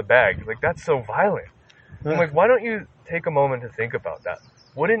like, "I hit the bag." Like, that's so violent. I'm like, why don't you take a moment to think about that?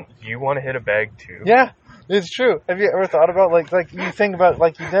 Wouldn't you want to hit a bag too? Yeah, it's true. Have you ever thought about like you think about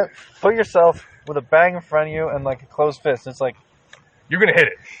like put yourself with a bag in front of you and like a closed fist. It's like You're gonna hit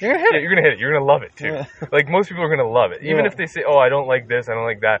it. you're gonna hit it. You're gonna hit it. You're gonna love it too. Yeah. Like, most people are gonna love it, even Yeah. if they say, "Oh, I don't like this. I don't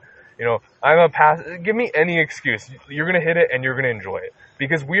like that." I'm a pass. Give me any excuse. You're gonna hit it and you're gonna enjoy it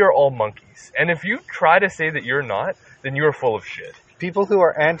because we are all monkeys. And if you try to say that you're not, then you are full of shit. People who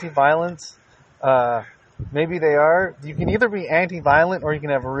are anti-violence, maybe they are. You can either be anti-violent or you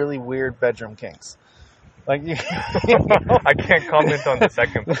can have really weird bedroom kinks. Like you, I can't comment on the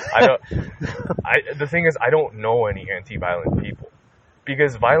second. The thing is, I don't know any anti-violent people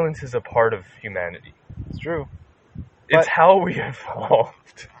because violence is a part of humanity. It's true. It's how we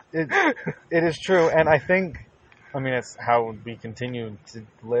evolved. It is true, and I think, it's how we continue to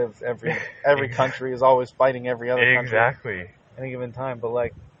live. Every country is always fighting every other country Exactly. at any given time. But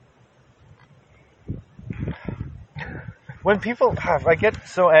like, when people I get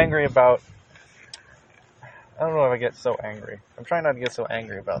so angry about. I don't know if I get so angry. I'm trying not to get so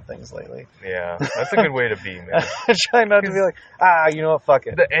angry about things lately. Yeah, that's a good way to be, man. I'm trying not to be like, you know what, fuck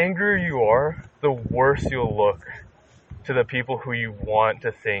it. The angrier you are, the worse you'll look to the people who you want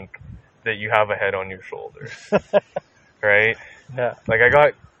to think that you have a head on your shoulders. Right? Yeah. Like, I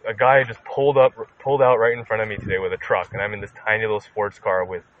got a guy just pulled out right in front of me today with a truck, and I'm in this tiny little sports car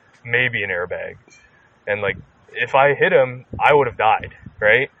with maybe an airbag. And, like, if I hit him, I would have died,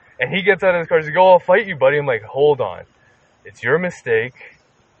 right? And he gets out of his car and he's like, "Oh, I'll fight you, buddy." I'm like, hold on. It's your mistake.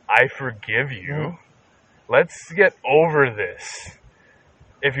 I forgive you. Let's get over this.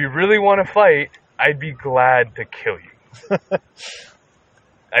 If you really want to fight, I'd be glad to kill you.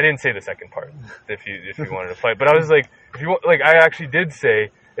 I didn't say the second part, if you wanted to fight. But I was like, I actually did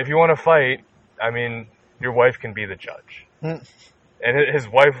say, if you want to fight, your wife can be the judge. And his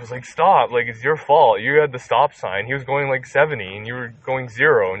wife was like, "Stop, like, it's your fault. You had the stop sign. He was going like 70 and you were going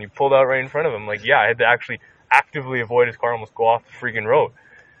 0 and you pulled out right in front of him." Like, yeah, I had to actually actively avoid his car, almost go off the freaking road.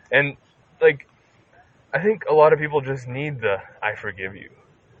 And, like, I think a lot of people just need the "I forgive you."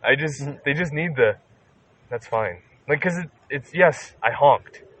 they just need that's fine. Like, cause it's, yes, I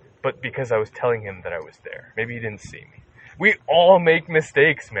honked, but because I was telling him that I was there. Maybe he didn't see me. We all make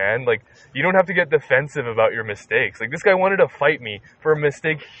mistakes, man. Like, you don't have to get defensive about your mistakes. Like, this guy wanted to fight me for a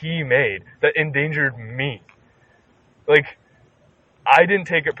mistake he made that endangered me. Like, I didn't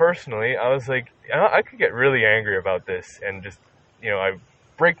take it personally. I was like, I could get really angry about this and just, I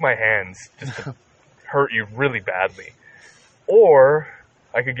break my hands just to hurt you really badly. Or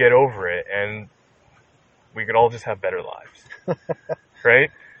I could get over it and we could all just have better lives.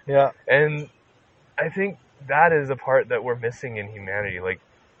 Right? Yeah. And I think that is a part that we're missing in humanity. Like,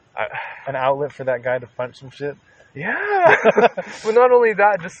 an outlet for that guy to punch some shit. Yeah. But not only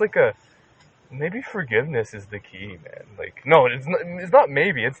that, just like maybe forgiveness is the key, man. Like, no, it's not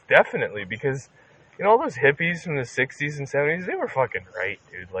maybe, it's definitely, because, all those hippies from the 60s and 70s, they were fucking right,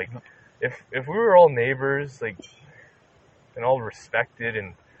 dude. Like, if we were all neighbors, like, and all respected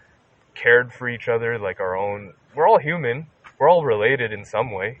and cared for each other like our own, we're all human, we're all related in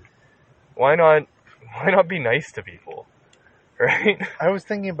some way. Why not be nice to people? Right? I was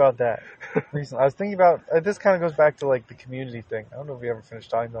thinking about that recently. I was thinking about, this kind of goes back to like the community thing. I don't know if we ever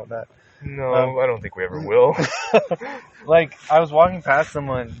finished talking about that. No, I don't think we ever will. Like, I was walking past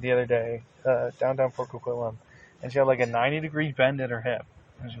someone the other day, downtown Port Coquitlam, and she had like a 90-degree bend in her hip.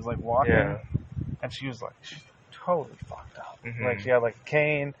 And she was like walking, and she was like, she's totally fucked up. Mm-hmm. Like, she had like a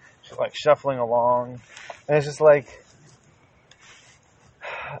cane, she was like shuffling along. And it's just like,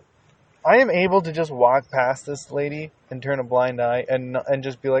 I am able to just walk past this lady and turn a blind eye and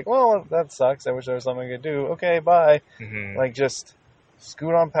just be like, well, that sucks. I wish there was something I could do. Okay, bye. Mm-hmm. Like, just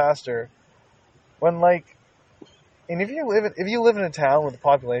scoot on past her. When, like, and if you live in a town with a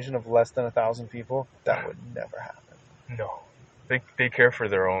population of less than 1,000 people, that would never happen. No. They care for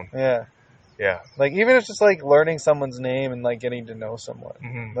their own. Yeah. Yeah. Like, even if it's just, like, learning someone's name and, like, getting to know someone.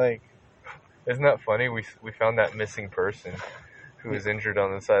 Mm-hmm. Like, isn't that funny? We found that missing person who was injured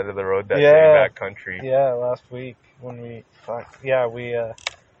on the side of the road that day backcountry. Yeah, last week when we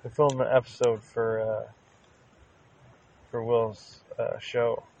filmed an episode for Will's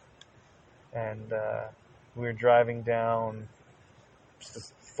show, and we were driving down just a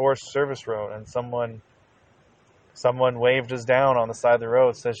forced service road, and someone waved us down on the side of the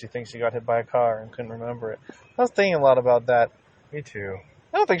road, says she thinks she got hit by a car and couldn't remember it. I was thinking a lot about that. Me too.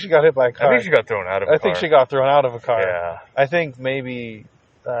 I don't think she got hit by a car. I think she got thrown out of a car. I think she got thrown out of a car. Yeah. I think maybe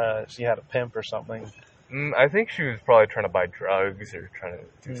she had a pimp or something. I think she was probably trying to buy drugs or trying to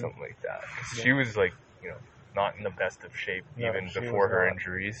do something like that. 'Cause she was like, not in the best of shape even before her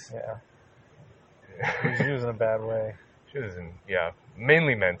injuries. Yeah. She was in a bad way. She was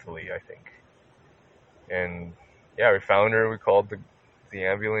mainly mentally, I think. And we found her. We called the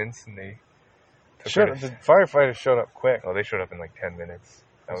ambulance, and they took her. The firefighters showed up quick. Oh, they showed up in like 10 minutes.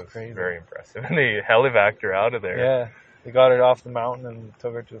 That was crazy. Very impressive. And they helivaced her out of there. Yeah, they got her off the mountain and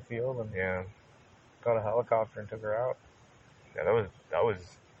took her to a field, and got a helicopter and took her out. Yeah, that was.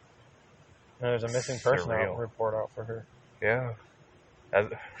 And there's a missing person surreal. report out for her. Yeah,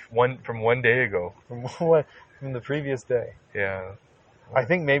 from one day ago. From the previous day. Yeah. I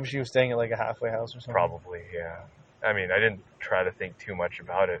think maybe she was staying at like a halfway house or something. Probably, yeah. I mean, I didn't try to think too much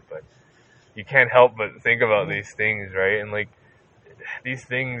about it, but you can't help but think about these things, right? And like these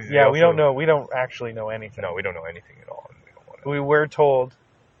things. Yeah, we don't know. We don't actually know anything. No, we don't know anything at all. And we don't want to. We were told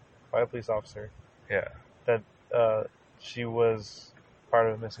by a police officer. Yeah. That she was part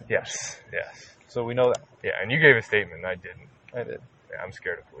of the missing person. Yes. So we know that. Yeah, and you gave a statement. I didn't. I did. Yeah, I'm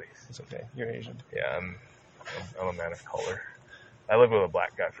scared of police. It's okay. You're Asian. Yeah, I'm a man of color. I lived with a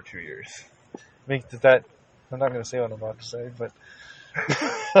black guy for 2 years. I'm not going to say what I'm about to say, but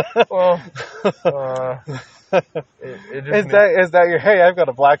well, is that your? Hey, I've got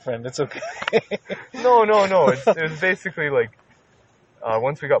a black friend. It's okay. No. It was basically like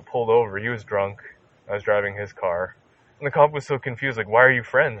once we got pulled over, he was drunk. I was driving his car, and the cop was so confused. Like, why are you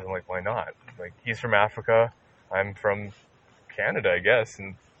friends? I'm like, why not? Like, he's from Africa. I'm from Canada, I guess,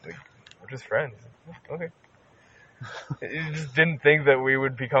 and like we're just friends. Okay. You just didn't think that we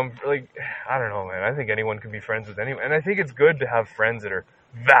would become, like, I don't know, man. I think anyone can be friends with anyone. And I think it's good to have friends that are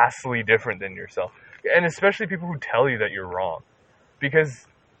vastly different than yourself. And especially people who tell you that you're wrong. Because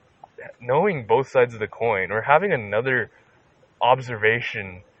knowing both sides of the coin or having another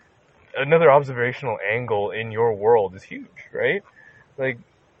observational angle in your world is huge, right? Like,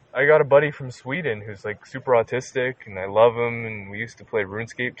 I got a buddy from Sweden who's, like, super autistic, and I love him, and we used to play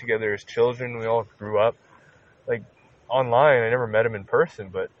RuneScape together as children. We all grew up. Like, online, I never met him in person,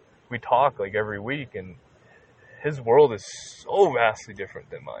 but we talk like every week, and his world is so vastly different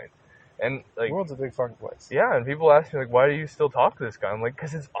than mine. And The like, world's a big fucking place. yeah, and people ask me like, why do you still talk to this guy? I'm like,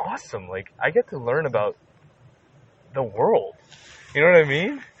 because it's awesome. Like, I get to learn about the world. You know what I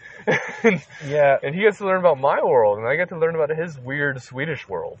mean? Yeah, And he gets to learn about my world, and I get to learn about his weird Swedish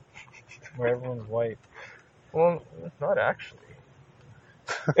world. where everyone's white. Well, not actually.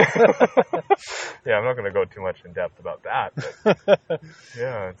 Yeah, I'm not going to go too much in depth about that, but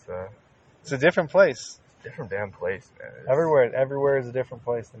yeah, It's a different place. a different damn place, man. Everywhere is a different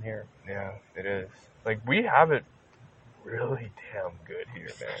place than here. Yeah, it is. Like, we have it really damn good here,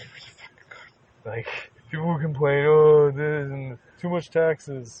 man. Like, people complain, oh, this and Too much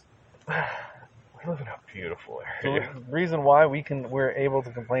taxes. we live in a beautiful The area. reason why we're able to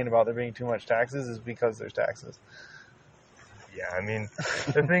complain about there being too much taxes is because there's taxes. Yeah, I mean,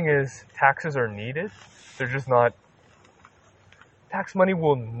 the thing is, taxes are needed. They're just not... Tax money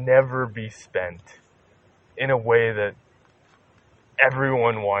will never be spent in a way that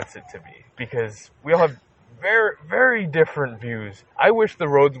everyone wants it to be. Because we all have very, very different views. I wish the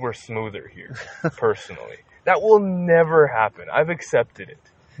roads were smoother here, personally. That will never happen. I've accepted it.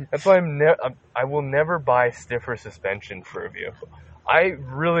 That's why I will never buy stiffer suspension for a vehicle. I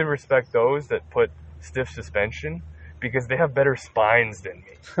really respect those that put stiff suspension because they have better spines than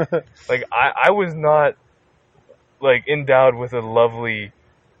me. Like, I was not, like, endowed with a lovely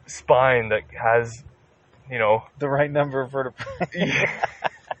spine that has, you know... The right number of vertebrae.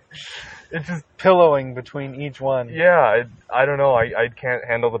 It's just... Pillowing between each one. Yeah, I don't know. I can't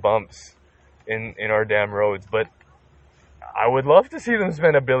handle the bumps in our damn roads, but I would love to see them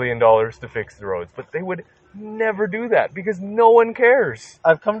spend $1 billion to fix the roads, but they would never do that because no one cares.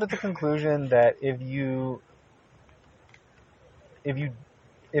 I've come to the conclusion that if you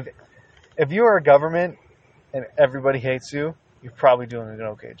are a government and everybody hates you, you're probably doing an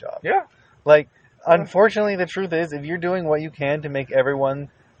okay job. Yeah. Like, unfortunately, the truth is, if you're doing what you can to make everyone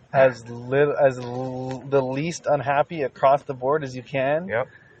the least unhappy across the board as you can, Yep.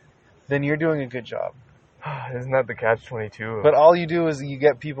 then you're doing a good job. Isn't that the catch-22? But all you do is you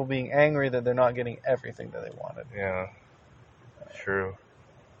get people being angry that they're not getting everything that they wanted. Yeah. True.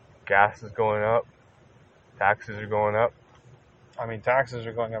 Gas is going up. Taxes are going up. I mean, taxes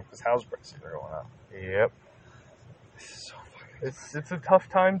are going up because house prices are going up. Yep. So It's a tough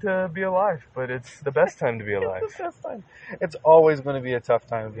time to be alive, but it's the best time to be alive. It's the best time. It's always going to be a tough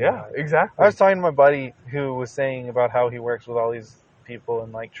time to be Yeah, alive. exactly. I was talking to my buddy who was saying about how he works with all these people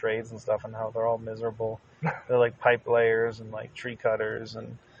in like trades and stuff and how they're all miserable. They're like pipe layers and like tree cutters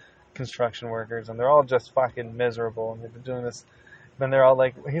and construction workers and they're all just fucking miserable and they've been doing this. Then they're all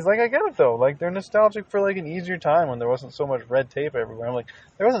like, he's like, I get it though. Like they're nostalgic for like an easier time when there wasn't so much red tape everywhere. I'm like,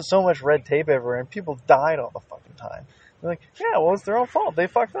 there wasn't so much red tape everywhere and people died all the fucking time. They're like, yeah, well, it's their own fault. They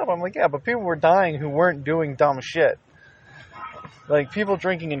fucked up. I'm like, yeah, but people were dying who weren't doing dumb shit. Like, people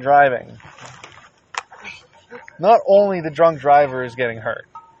drinking and driving. Not only the drunk driver is getting hurt.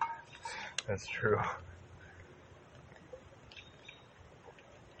 That's true.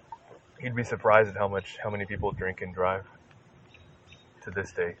 You'd be surprised at how many people drink and drive to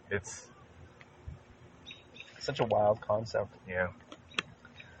this day. It's Such a wild concept. yeah.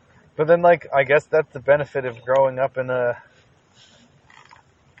 But then, like, I guess that's the benefit of growing up in a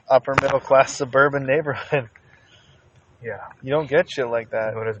upper middle class suburban neighborhood. Yeah. You don't get shit like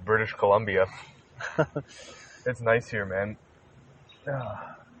that. Known as British Columbia. It's nice here, man.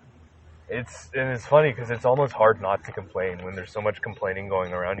 It's funny because it's almost hard not to complain when there's so much complaining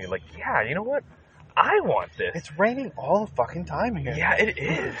going around. You're like, yeah, you know what? I want this. It's raining all the fucking time here. Yeah, it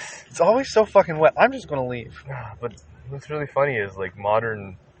is. It's always so fucking wet. I'm just gonna leave. But what's really funny is like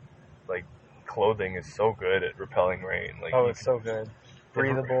modern, like clothing is so good at repelling rain. Like, Oh, it's so good.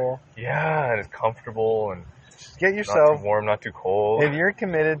 Breathable. yeah, and it's comfortable and Just get not yourself, too warm, not too cold. if you're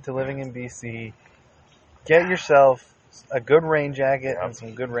committed to living in BC, get yourself a good rain jacket Yeah. and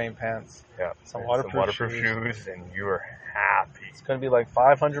some good rain pants. Yeah, Some and waterproof shoes, and you're happy. It's going to be like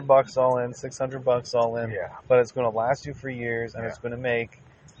 $500 all in, $600 all in, Yeah. but it's going to last you for years and Yeah. it's going to make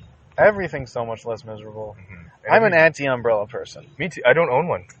everything so much less miserable. Mm-hmm. I'm an anti-umbrella person. Me too. I don't own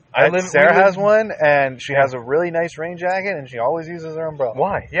one. Sarah has one and she has a really nice rain jacket and she always uses her umbrella.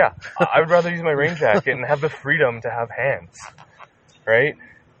 Why? Yeah. I would rather use my rain jacket and have the freedom to have hands. Right?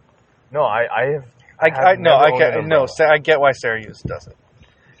 No, I get why Sarah does it.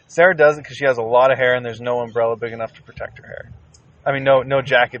 Sarah does it because she has a lot of hair and there's no umbrella big enough to protect her hair. I mean, no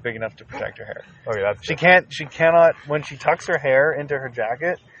jacket big enough to protect her hair. Okay, that's She cannot, when she tucks her hair into her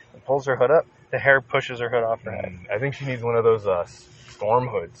jacket and pulls her hood up, the hair pushes her hood off her head. I think she needs one of those storm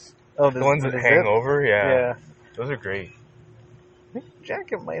hoods. Oh, The ones that hang over, yeah. Yeah. Those are great. I think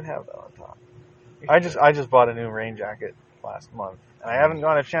jacket might have that on top. I just bought a new rain jacket last month. And I haven't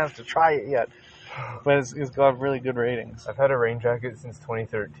gotten a chance to try it yet, but it's got really good ratings. I've had a rain jacket since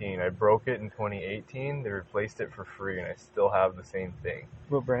 2013. I broke it in 2018. They replaced it for free, and I still have the same thing.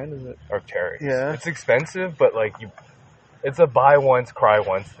 What brand is it? Arc'teryx. Yeah. It's expensive, but like it's a buy once, cry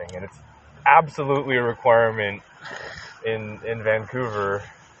once thing, and it's absolutely a requirement in Vancouver,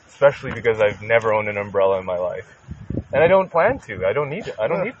 especially because I've never owned an umbrella in my life, and I don't plan to. I don't need it. I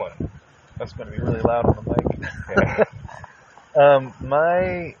don't need one. That's going to be really loud on the mic. Yeah.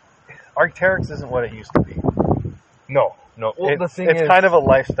 My Arc'teryx isn't what it used to be. No. Well, the thing it's is, kind of a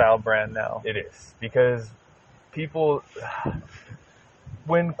lifestyle brand now. It is, because people,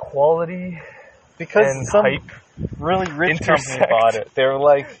 when quality and some hype really rich intersect. company bought it. They were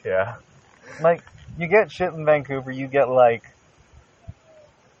like, Yeah. like, you get shit in Vancouver, you get a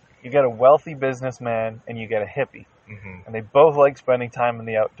wealthy businessman and you get a hippie. Mm-hmm. And they both like spending time in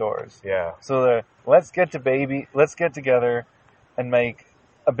the outdoors. Yeah. So let's get together and make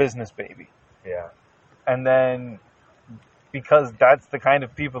a business baby. Yeah. And then, because that's the kind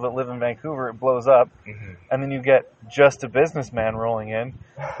of people that live in Vancouver, it blows up. Mm-hmm. And then you get just a businessman rolling in,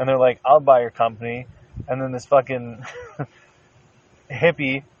 and they're like, I'll buy your company. And then this fucking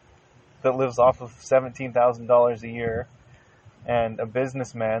hippie that lives off of $17,000 a year, and a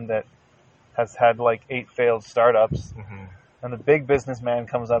businessman that has had like 8 failed startups, Mm-hmm. and the big businessman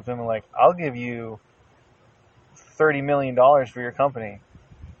comes up to him and like, I'll give you $30 million for your company.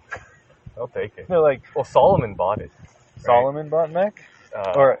 I'll take it. They're like, Well, Solomon bought it. Right? Solomon bought Mech?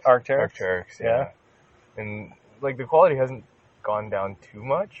 Or Arc'teryx? Arc'teryx, Yeah. And like the quality hasn't gone down too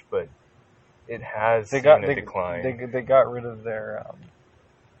much, but it has They seen a decline. They got rid of their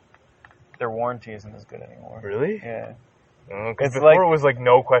warranty isn't as good anymore. Really? Yeah. Because It's before like- it was like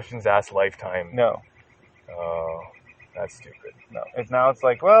no questions asked lifetime. No. Oh, that's stupid. No. It's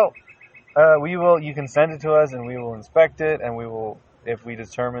like, well, you can send it to us and we will inspect it, and we will, if we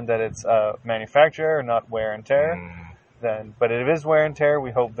determine that it's manufacturer, not wear and tear, then, but if it is wear and tear,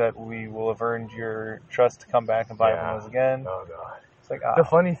 we hope that we will have earned your trust to come back and buy one of those again. Oh god. It's like, The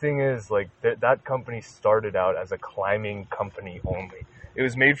funny thing is, like, that company started out as a climbing company only. It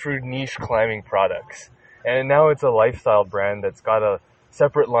was made for niche climbing products. And now it's a lifestyle brand that's got a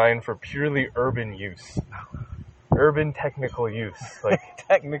separate line for purely urban use. Urban technical use. Like,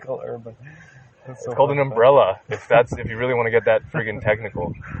 technical urban. That's so it's called an fucked up. umbrella, if you really want to get that friggin'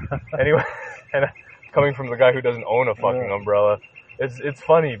 technical. Anyway, and coming from the guy who doesn't own a fucking umbrella, it's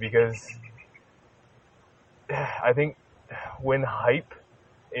funny because I think when hype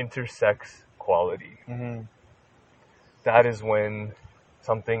intersects quality, Mm-hmm. that is when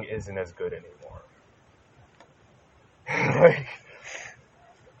something isn't as good anymore.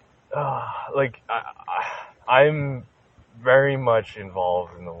 I'm very much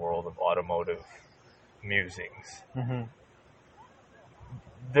involved in the world of automotive musings. Mm-hmm.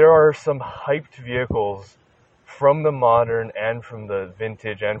 There are some hyped vehicles from the modern and from the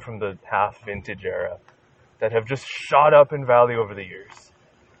vintage and from the half vintage era that have just shot up in value over the years.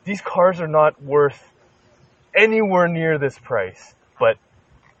 These cars are not worth anywhere near this price, but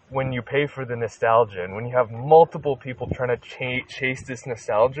when you pay for the nostalgia and when you have multiple people trying to chase this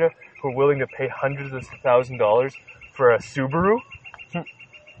nostalgia who are willing to pay hundreds of $1,000s for a Subaru,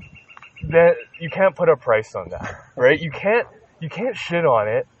 then you can't put a price on that, right? You can't shit on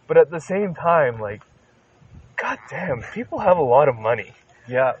it, but at the same time, like, goddamn, people have a lot of money.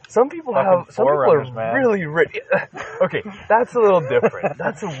 Yeah. Some people Fucking are Forerunners, man. really rich. Okay, that's a little different.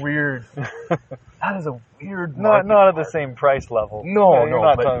 That is a weird Not market at the part. same price level. No, Yeah, you're no,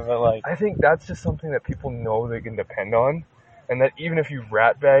 not but talking about like I think that's just something that people know they can depend on, and that even if you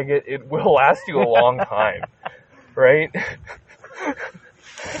rat bag it, it will last you a long time, right?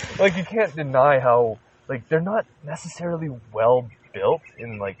 Like, you can't deny how, like, they're not necessarily well built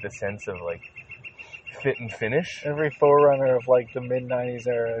in, like, the sense of, like, fit and finish. every Forerunner of like the mid-90s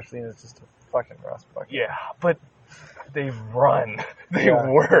era I've seen is just a fucking rust bucket. Yeah, but they run. They Yeah,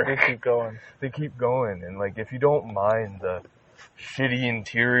 work. They keep going. They keep going. And, like, if you don't mind the shitty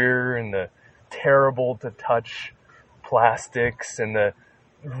interior and the terrible to touch plastics and the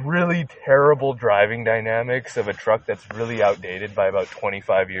really terrible driving dynamics of a truck that's really outdated by about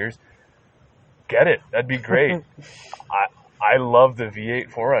 25 years, get it. That'd be great. I love the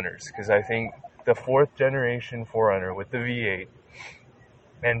V8 4Runners because I think the 4th generation 4Runner with the V8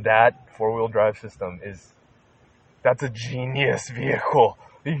 and that 4-wheel drive system that's a genius vehicle.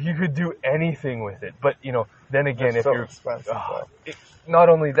 You could do anything with it. But, you know, then again, It's if so you're expensive, though. not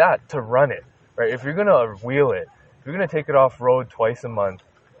only that, to run it, right? If you're going to wheel it, if you're going to take it off road twice a month,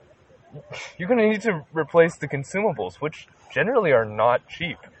 you're going to need to replace the consumables, which generally are not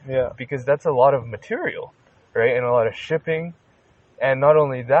cheap Yeah. because that's a lot of material. right? And a lot of shipping. And not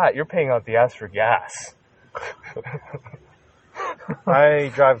only that, you're paying out the ass for gas.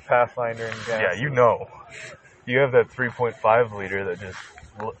 I drive a Pathfinder and gas. Yeah, you know. You have that 3.5 liter that just,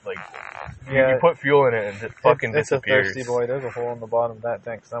 like, you put fuel in it and it fucking disappears. It's a thirsty boy. There's a hole in the bottom of that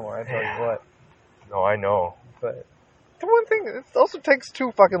tank somewhere, I tell you what. No, I know. But the one thing, it also takes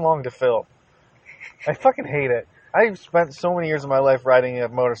too fucking long to fill. I fucking hate it. I've spent so many years of my life riding a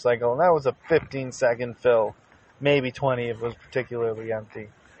motorcycle, and that was a 15-second fill. Maybe 20 if it was particularly empty.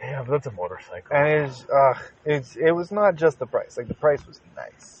 Yeah, but that's a motorcycle. And it was not just the price. Like, the price was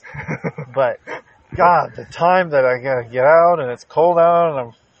nice. But, God, the time that I gotta get out, and it's cold out, and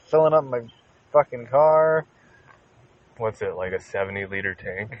I'm filling up my fucking car. What's it, like a 70-liter I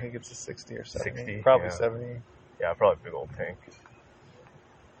tank? think it's a 60 or 70. 60? Probably Yeah. 70. Yeah, probably a big old tank.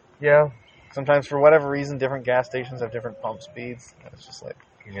 Yeah. Sometimes, for whatever reason, different gas stations have different pump speeds. And it's just like...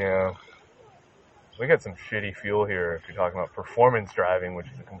 Yeah. We got some shitty fuel here if you're talking about performance driving, which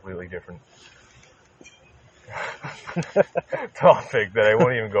is a completely different topic that I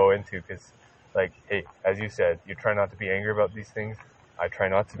won't even go into because, like, hey, as you said, you try not to be angry about these things. I try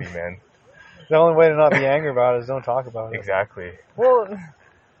not to be, man. The only way to not be angry about it is don't talk about it. Exactly. Well,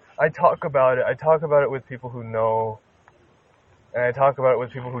 I talk about it. I talk about it with people who know, and I talk about it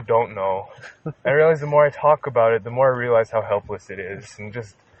with people who don't know. I realize the more I talk about it, the more I realize how helpless it is, and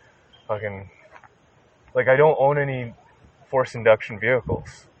just fucking... Like, I don't own any forced induction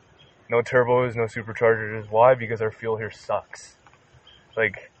vehicles. No turbos, no superchargers. Why? Because our fuel here sucks.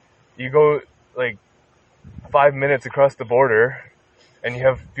 Like, you go, like, 5 minutes across the border, and you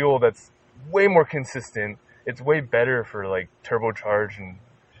have fuel that's way more consistent. It's way better for, like, turbocharged and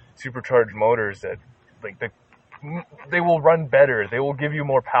supercharged motors that, like, they will run better. They will give you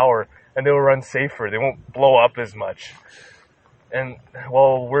more power, and they will run safer. They won't blow up as much. And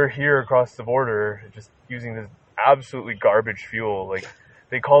while we're here across the border, just using this absolutely garbage fuel, like,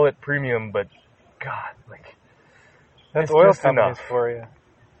 they call it premium, but God, like, that's it's oil just companies enough. for you.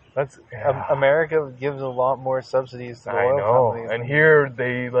 That's America gives a lot more subsidies to the oil companies. And here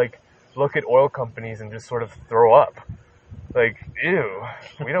they, like, look at oil companies and just sort of throw up. Like, ew,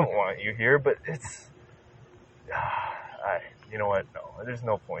 we don't want you here, but it's... you know what? No, there's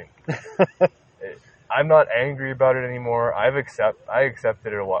no point. I'm not angry about it anymore. I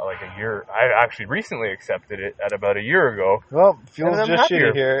accepted it like a year. I actually recently accepted it at about a year ago. Well, fuel's I'm just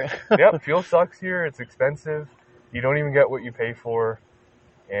happier. shitty here. Yep, fuel sucks here. It's expensive. You don't even get what you pay for.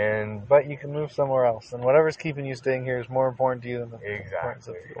 But you can move somewhere else, and whatever's keeping you staying here is more important to you than the importance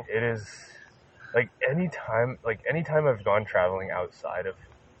of fuel. It is, like, anytime I've gone traveling outside of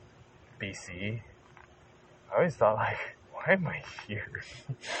BC, I always thought, like, why am I here?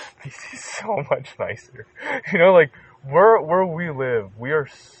 BC is so much nicer. You know, like, where we live, we are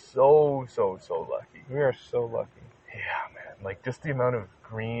so lucky. We are so lucky. Yeah, man. Like, just the amount of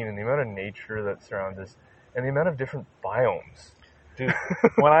green and the amount of nature that surrounds us and the amount of different biomes. Dude,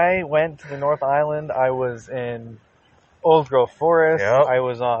 when I went to the North Island, I was in Old Grove Forest. Yep. I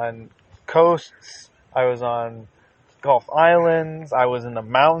was on coasts. I was on Gulf Islands. I was in the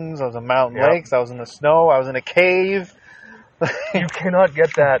mountains. I was in mountain lakes. I was in the snow. I was in a cave. You cannot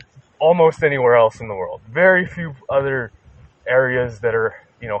get that almost anywhere else in the world. Very few other areas that are,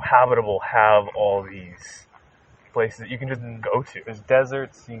 you know, habitable have all these places that you can just go to. There's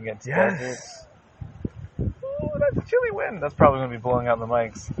deserts. You can get to deserts. Oh, that's a chilly wind. That's probably going to be blowing out the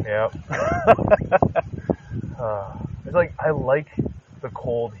mics. Yep. It's like, I like the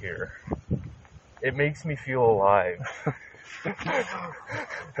cold here. It makes me feel alive.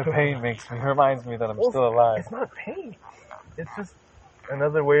 The pain reminds me that I'm still alive. It's not pain. It's just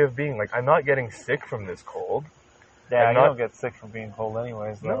another way of being. Like, I'm not getting sick from this cold. Yeah, you don't get sick from being cold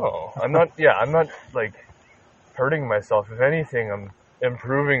anyways. Though. No, I'm not, like, hurting myself. If anything, I'm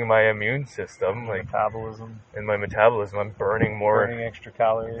improving my immune system. Like, metabolism. In my metabolism, I'm burning more. Burning extra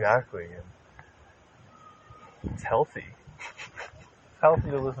calories. Exactly. It's healthy. It's healthy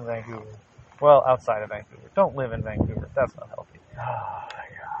to live in Vancouver. Well, outside of Vancouver. Don't live in Vancouver. That's not healthy. Yeah.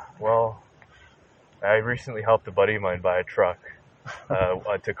 Well, I recently helped a buddy of mine buy a truck,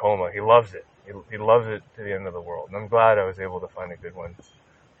 a Tacoma. He loves it. He loves it to the end of the world. And I'm glad I was able to find a good one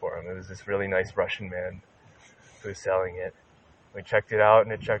for him. It was this really nice Russian man who was selling it. We checked it out,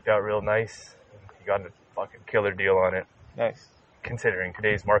 and it checked out real nice. He got a fucking killer deal on it. Nice. Considering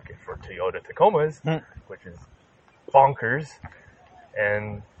today's market for Toyota Tacomas, which is bonkers.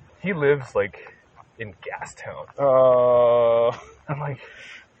 And he lives, like, in Gastown. Oh. I'm like,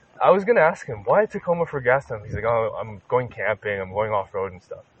 I was going to ask him, why Tacoma for Gastown? He's like, oh, I'm going camping, I'm going off-road and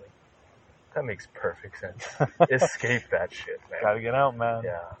stuff. Like, that makes perfect sense. Escape that shit, man. Gotta get out, man.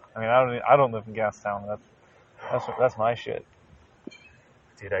 Yeah. I mean, I don't live in Gastown. That's my shit.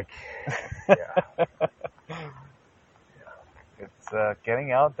 Dude, yeah. It's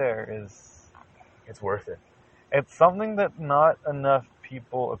getting out there It's worth it. it's something that not enough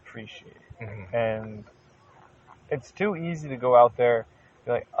people appreciate, Mhm. and it's too easy to go out there,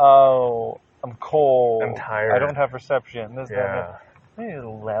 be like, oh, I'm cold, I'm tired. I don't have perception, this, that, and Yeah. that. You need to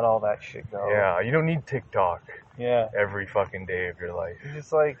let all that shit go. Yeah, you don't need TikTok Yeah. every fucking day of your life. You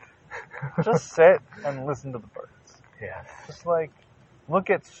just like, just sit and listen to the birds. Yeah. Just like, look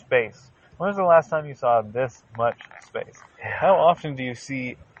at space. When was the last time you saw this much space? Yeah. How often do you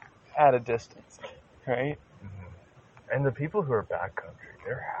see at a distance, right? Mhm. And the people who are backcountry,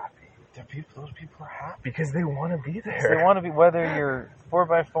 they're happy. Those people are happy. Because they want to be there. They want to be, whether you're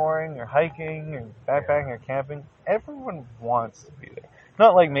 4x4ing or hiking or backpacking or camping, everyone wants to be there.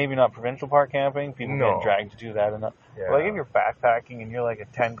 Not like maybe not provincial park camping, people get dragged to do that enough. Yeah. But like if you're backpacking and you're like a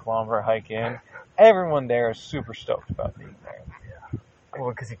 10-kilometer hike in, everyone there is super stoked about being there. Yeah. Well,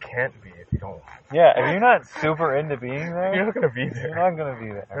 because you can't be if you don't. Yeah, if you're not super into being there, You're not going to be there. you're not going to be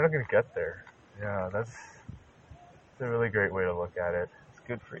there. You're not going to get there. Yeah, that's a really great way to look at it. It's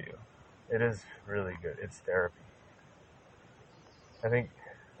good for you. It is really good. It's therapy. I think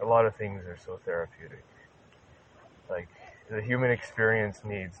a lot of things are so therapeutic. Like, the human experience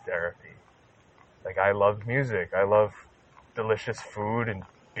needs therapy. Like, I love music. I love delicious food and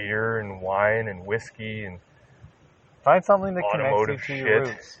beer and wine and whiskey and Find something that automotive connects you to your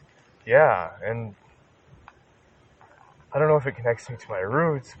shit. roots. Yeah, and I don't know if it connects me to my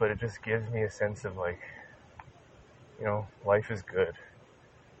roots, but it just gives me a sense of like, life is good.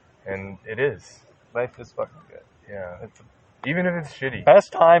 And it is. Life is fucking good. Yeah. It's the Even if it's shitty.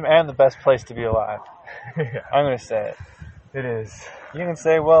 best time and the best place to be alive. Yeah, I'm going to say it. it is. You can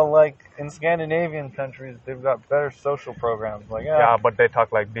say, well, like in Scandinavian countries, they've got better social programs. Like, Yeah, but they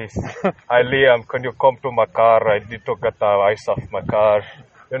talk like this. Hi, Liam, can you come to my car? I need to get the ice off my car.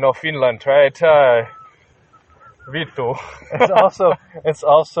 Finland, try it. Vitu. it's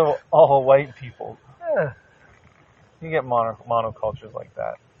also all white people. Yeah. You get monocultures like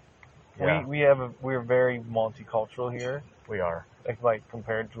that. Yeah. We're very multicultural here, We are. like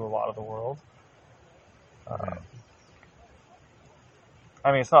compared to a lot of the world.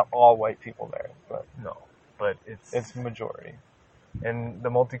 I mean, it's not all white people there, but No. But it's majority. And the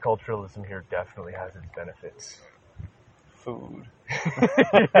multiculturalism here definitely has its benefits. Food.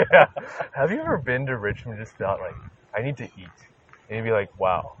 Yeah. Have you ever been to Richmond and just thought like, I need to eat? And you'd be like,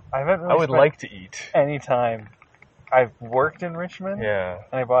 wow, I haven't really I would spent like to eat. any time. I've worked in Richmond, Yeah.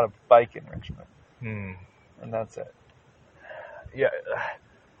 and I bought a bike in Richmond, Hmm. and that's it. Yeah.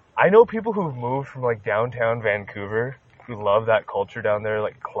 I know people who've moved from like downtown Vancouver who love that culture down there,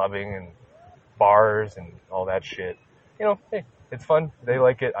 like clubbing and bars and all that shit. Hey, it's fun. They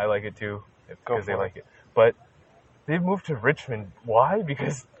like it. I like it too. Because they like it. But they've moved to Richmond. Why?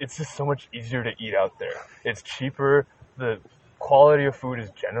 Because it's just so much easier to eat out there. It's cheaper. The quality of food is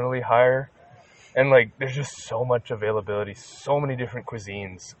generally higher. And like, there's just so much availability, so many different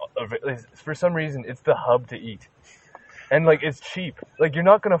cuisines. For some reason, it's the hub to eat. And like, it's cheap. Like, you're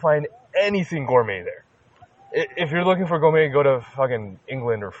not going to find anything gourmet there. If you're looking for gourmet, go to fucking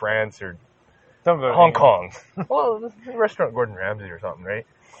England or France or Hong Kong. Well, this is a restaurant Gordon Ramsay or something, right?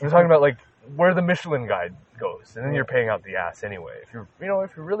 I'm talking about like where the Michelin guide goes, and then you're paying out the ass anyway. If you're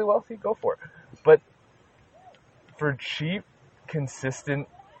really wealthy, go for it. But for cheap, consistent,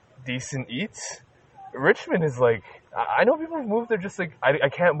 decent eats, Richmond is like, I know people who've moved there just like, I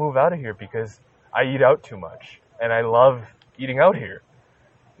can't move out of here because I eat out too much, and I love eating out here.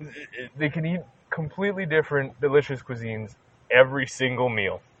 They can eat completely different, delicious cuisines every single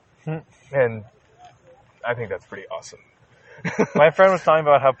meal. And I think that's pretty awesome. My friend was talking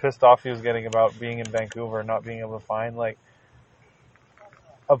about how pissed off he was getting about being in Vancouver and not being able to find like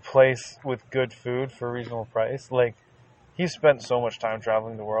a place with good food for a reasonable price. Like, he's spent so much time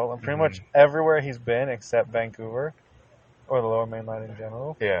traveling the world, and pretty much everywhere he's been except Vancouver or the Lower Mainland in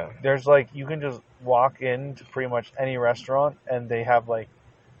general. Yeah. There's like, you can just walk into pretty much any restaurant and they have like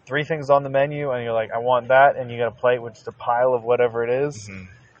 3 things on the menu, and you're like, I want that, and you get a plate with just a pile of whatever it is,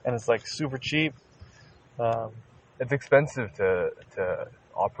 and it's like super cheap. It's expensive to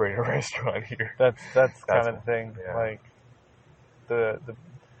operate a restaurant here. That's kind of the thing. Yeah. Like the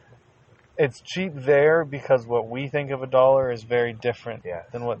it's cheap there because what we think of $1 is very different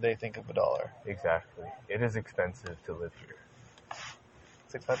than what they think of $1. Exactly. It is expensive to live here.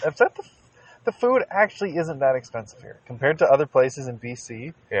 It's expensive. Except the food actually isn't that expensive here compared to other places in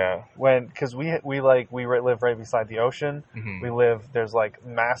BC. Yeah. Because we live right beside the ocean. There's like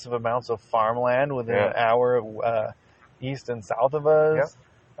massive amounts of farmland within an hour east and south of us.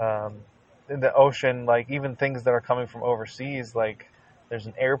 in the ocean, like even things that are coming from overseas, like there's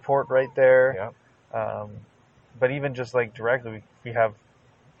an airport right there. Yeah. But even just like directly, we have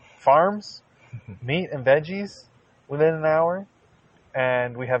farms, meat and veggies within an hour,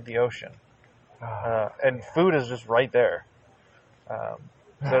 and we have the ocean. And food is just right there.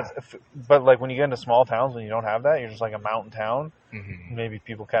 But like when you get into small towns, when you don't have that, you're just like a mountain town. Mm-hmm. Maybe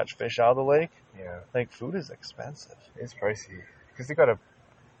people catch fish out of the lake. Yeah. Like food is expensive. It's pricey because they gotta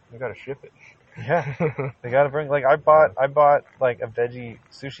ship it. Yeah, they gotta bring. Like I bought like a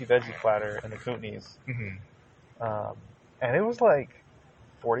sushi veggie platter in the Kootenays, Mm-hmm. and it was like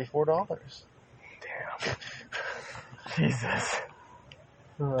 $44. Damn. Jesus.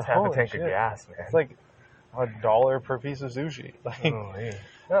 Holy Half a tank shit. of gas, man. It's like $1 per piece of sushi. Like, oh, hey.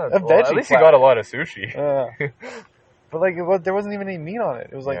 Yeah, a veggie at least you platter. got a lot of sushi. But like there wasn't even any meat on it.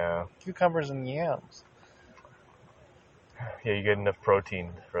 It was like cucumbers and yams. Yeah, you get enough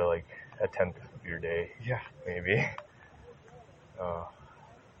protein for like a tenth of your day. Yeah, maybe.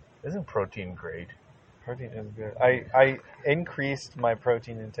 Isn't protein great? Protein is good. I increased my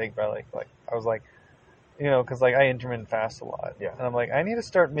protein intake by like I was like, because like I intermittent fast a lot. Yeah. And I'm like, I need to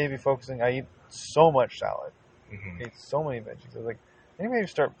start maybe focusing. I eat so much salad. Mm-hmm. I eat so many veggies. I was like, I need to maybe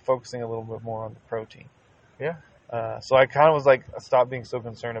start focusing a little bit more on the protein. Yeah. So I kind of was like, stopped being so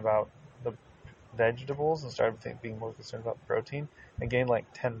concerned about the vegetables and started being more concerned about the protein. I gained like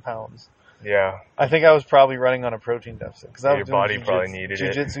 10 pounds. Yeah. I think I was probably running on a protein deficit because I was your body doing probably needed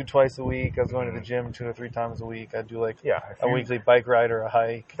jiu-jitsu twice a week. I was going to the gym 2 to 3 times a week. I'd do like a weekly bike ride or a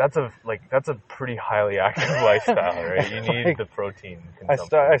hike. That's a pretty highly active lifestyle, right? You need the protein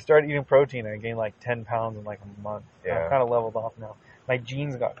consumption. I started eating protein. I gained like 10 pounds in like a month. Yeah. I'm kind of leveled off now. My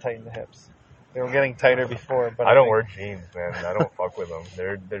jeans got tight in the hips. They were getting tighter before, but I don't wear jeans, man. I don't fuck with them.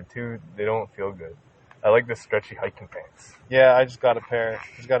 They don't feel good. I like the stretchy hiking pants. Yeah, I just got a pair.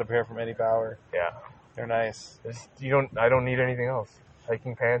 From Eddie Bauer. Yeah. They're nice. I don't need anything else.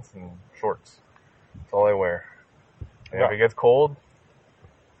 Hiking pants and shorts. That's all I wear. And if it gets cold,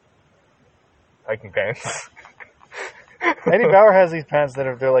 hiking pants. Eddie Bauer has these pants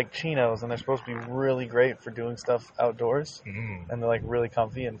they're like chinos, and they're supposed to be really great for doing stuff outdoors. Mm. And they're like really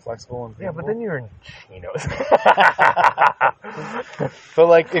comfy and flexible and breathable. Yeah, but then you're in chinos. But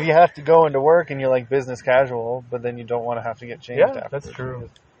like if you have to go into work and you're like business casual, but then you don't want to have to get changed after. That's true.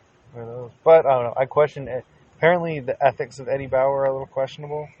 But I don't know. I question it. Apparently the ethics of Eddie Bauer are a little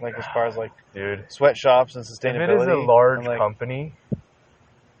questionable, like as far as like sweatshops and sustainability. If it is a large company,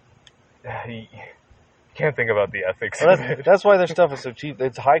 you can't think about the ethics. Well, that's why their stuff is so cheap.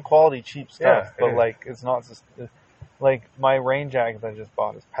 It's high quality, cheap stuff, but like it's not just like my rain jacket that I just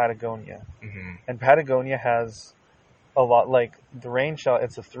bought is Patagonia, and Patagonia has a lot like the rain shell.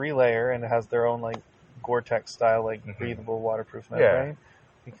 It's a 3-layer and it has their own like Gore-Tex style like breathable waterproof membrane.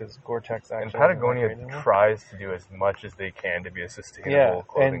 Because Gore-Tex actually and Patagonia tries to do as much as they can to be a sustainable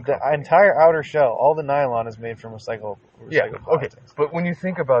clothing company. The entire outer shell, all the nylon is made from recycled plastics. Okay. But when you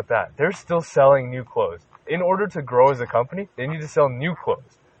think about that, they're still selling new clothes. In order to grow as a company, they need to sell new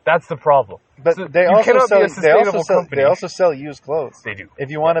clothes. That's the problem. But so they also sell used clothes. They do.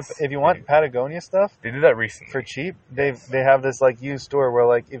 If you want Patagonia stuff, they did that recently for cheap. They have this like used store where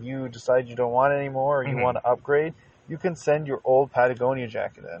like if you decide you don't want it anymore or you want to upgrade, you can send your old Patagonia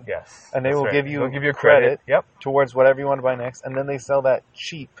jacket in. Yes. And they will give you credit towards whatever you want to buy next, and then they sell that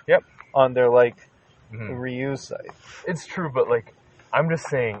cheap on their like reuse site. It's true, but like I'm just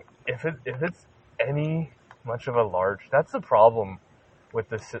saying, if it's any much of a large, that's the problem with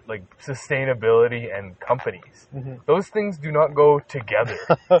the like sustainability and companies. Those things do not go together.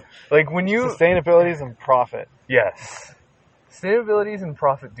 Like when you sustainability and profit. Yes. Sustainability and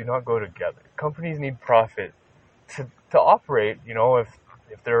profit do not go together. Companies need profit to operate. You know, if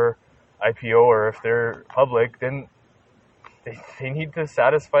they're IPO or if they're public, then they need to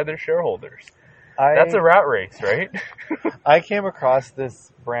satisfy their shareholders. That's a rat race, right? I came across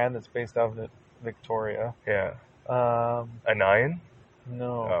this brand that's based out of Victoria. Yeah. Anion?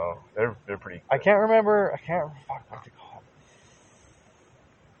 No. Oh, they're pretty good. I can't remember fuck what they call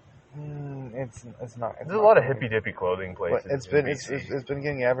it. It's not. There's a lot of hippy dippy clothing places. But it's been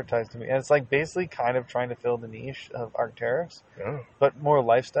getting advertised to me, and it's like basically kind of trying to fill the niche of Arc'teryx, but more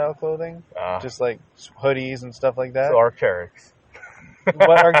lifestyle clothing, just like hoodies and stuff like that. So Arc'teryx.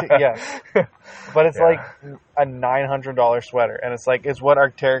 Yes, but it's like a $900 sweater, and it's what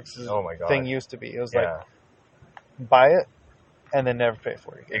Arc'teryx's thing used to be. It was like buy it and then never pay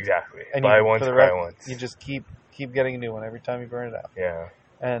for it again. Exactly. And buy once, cry once. You just keep getting a new one every time you burn it out. Yeah.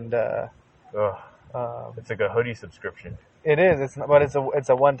 And it's like a hoodie subscription. It is. It's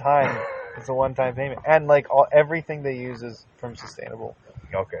a one time payment, and like everything they use is from sustainable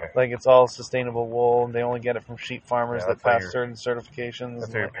Okay. Like, it's all sustainable wool, and they only get it from sheep farmers that that's why pass you're- certain certifications. That's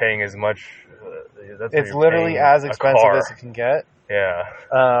and, why you're like, paying as much. That's why it's you're literally paying as a expensive car. as it can get. Yeah.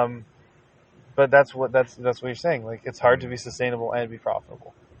 But that's what you're saying. Like, it's hard to be sustainable and be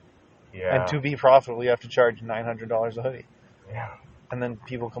profitable. Yeah. And to be profitable, you have to charge $900 a hoodie. Yeah. And then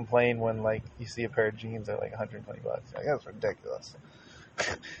people complain when, like, you see a pair of jeans at like $120. Like, that's ridiculous.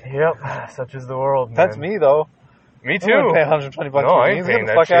 Yep. Such is the world, man. That's me, though. Me I'm too. gonna pay $120 No, for I ain't jeans. paying Get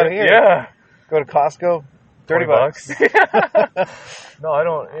the that fuck shit. out of here. Yeah. Go to Costco. $30. No, I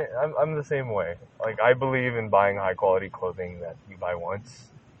don't. I'm the same way. Like, I believe in buying high quality clothing that you buy once,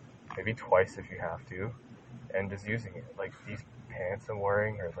 maybe twice if you have to, and just using it. Like, these pants I'm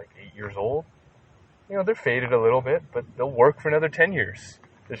wearing are like 8 years old. You know, they're faded a little bit, but they'll work for another 10 years.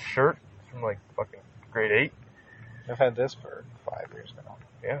 This shirt is from like fucking grade 8. I've had this for 5 years now.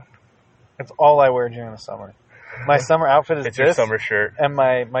 Yeah. It's all I wear during the summer. My summer outfit is It's your this summer shirt. and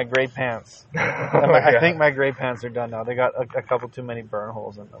my gray pants. And I think my gray pants are done now. They got a couple too many burn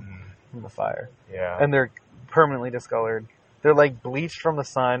holes in them from the fire. Yeah. And they're permanently discolored. They're like bleached from the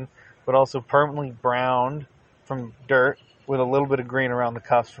sun, but also permanently browned from dirt with a little bit of green around the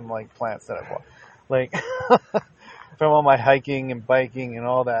cuffs from like plants that I've bought. Like from all my hiking and biking and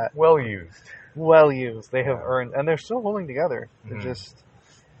all that. Well used. Well used. They have earned, and they're still holding together. They're just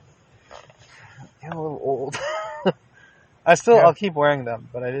getting a little old. I'll keep wearing them,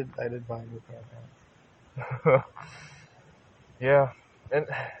 but I did buy a new pair of pants. Yeah.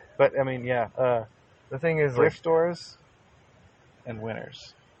 But I mean, yeah, The thing is, thrift like, stores and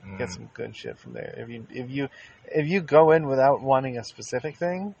Winners. Get some good shit from there. If you go in without wanting a specific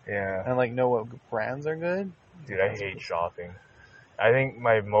thing yeah. and like know what brands are good, Dude, I hate shopping. I think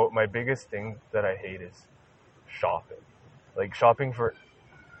my biggest thing that I hate is shopping. Like, shopping for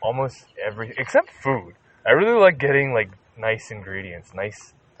almost everything except food. I really like getting like nice ingredients,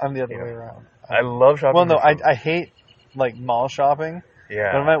 nice. I'm the other way around. I love shopping. Well, no, for food. I hate like mall shopping.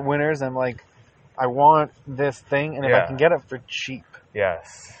 Yeah. When I'm at Winners, I'm like, I want this thing, and if I can get it for cheap,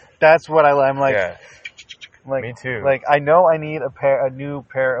 Yes. that's what I'm like. Yeah. Like, Me too. Like, I know I need a new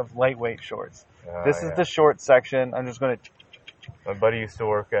pair of lightweight shorts. This is the short section. I'm just gonna. My buddy used to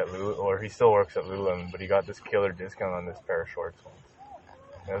work at he still works at Lululemon, but he got this killer discount on this pair of shorts once.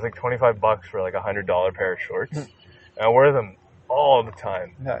 It was like $25 for like $100 pair of shorts. And I wear them all the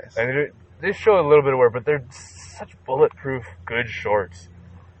time. Nice. And they show a little bit of wear, but they're such bulletproof, good shorts.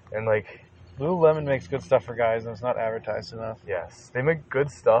 And like, Lululemon makes good stuff for guys, and it's not advertised enough. yes, they make good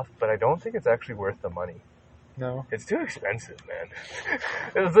stuff, but I don't think it's actually worth the money. No. It's too expensive, man.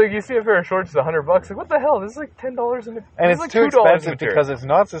 It's like you see a pair of shorts is $100. Like, what the hell? This is like $10 in And it's like too $2 expensive material. because it's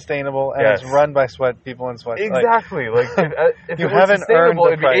not sustainable, and it's run by people in sweat. Exactly. Like, if You it was haven't sustainable,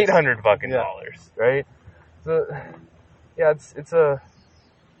 earned the it'd be price. $800 fucking dollars, right? So, yeah, it's a.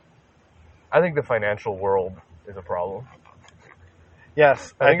 I think the financial world is a problem.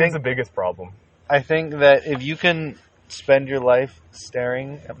 Yes, I think it's the biggest problem. I think that if you can spend your life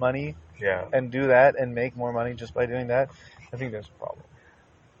staring at money Yeah. and do that and make more money just by doing that, I think there's a problem.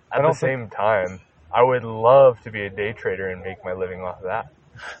 At the same time, I would love to be a day trader and make my living off of that.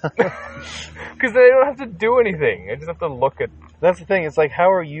 Because I don't have to do anything. I just have to look at. That's the thing. It's like,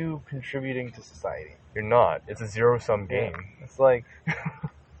 how are you contributing to society? You're not. It's a zero-sum game. Yeah. It's like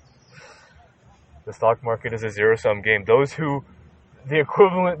the stock market is a zero-sum game. There's an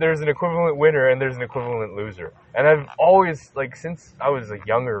equivalent winner and there's an equivalent loser. And I've always, like, since I was a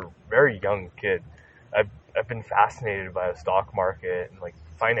very young kid, I've been fascinated by the stock market and like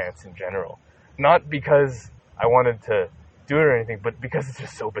finance in general. Not because I wanted to do it or anything, but because it's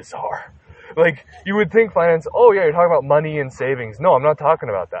just so bizarre. Like, you would think finance, oh yeah, you're talking about money and savings. No, I'm not talking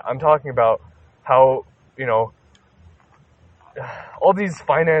about that. I'm talking about how, all these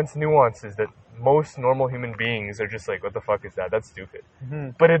finance nuances that most normal human beings are just like, what the fuck is that? That's stupid.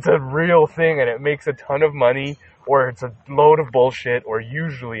 Mm-hmm. But it's a real thing, and it makes a ton of money, or it's a load of bullshit, or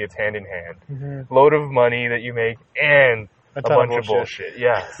usually it's hand in hand. Mm-hmm. Load of money that you make and a bunch of bullshit. bullshit.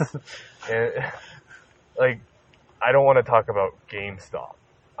 Yes. And, like, I don't want to talk about GameStop.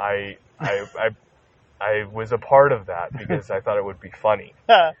 I was a part of that because I thought it would be funny.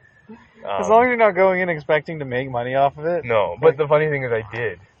 As long as you're not going in expecting to make money off of it. No, but the funny thing is I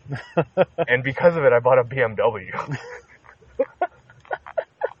did. And because of it, I bought a BMW.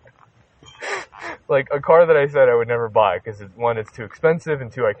 Like, a car that I said I would never buy because, one, it's too expensive,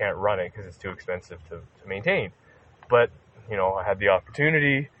 and two, I can't run it because it's too expensive to maintain. But, I had the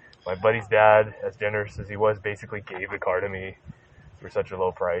opportunity. My buddy's dad, as generous as he was, basically gave the car to me for such a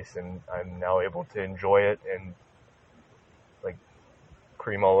low price, and I'm now able to enjoy it and, like,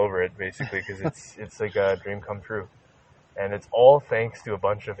 cream all over it, basically, because it's like a dream come true. And it's all thanks to a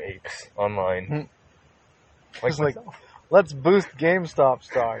bunch of apes online. It's like, let's boost GameStop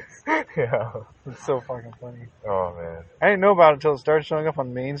stocks. Yeah. It's so fucking funny. Oh, man. I didn't know about it until it started showing up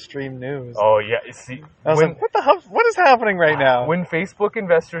on mainstream news. Oh, yeah. See, I was like, what the hell? What is happening right now? When Facebook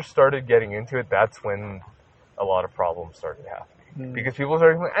investors started getting into it, that's when a lot of problems started happening. Because people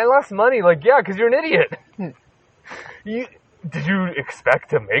started going, I lost money. Like, yeah, because you're an idiot. Did you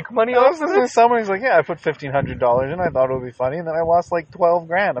expect to make money I off was listening to someone who's like, yeah, I put $1,500 in. I thought it would be funny, and then I lost like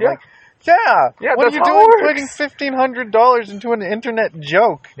 $12,000. I'm like, yeah. What are you doing putting $1,500 into an internet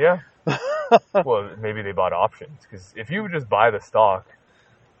joke? Yeah. Well, maybe they bought options, because if you just buy the stock,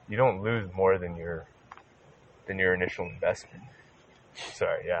 you don't lose more than your initial investment.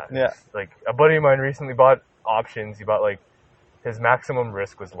 Sorry, yeah. Yeah. Like, a buddy of mine recently bought options. He bought, like, his maximum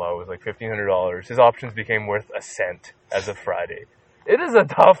risk was low. It was like $1,500. His options became worth a cent as of Friday. It is a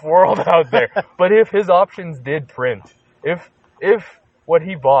tough world out there. But if his options did print, if what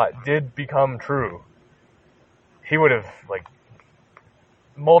he bought did become true, he would have, like,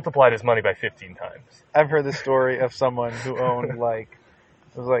 multiplied his money by 15 times. I've heard the story of someone who owned like,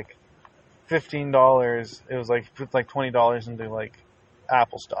 it was like $15. It was like, put like $20 into like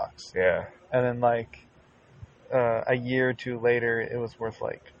Apple stocks. Yeah. And then like, a year or two later, it was worth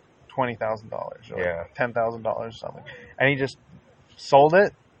like $20,000 or $10,000 or something. And he just sold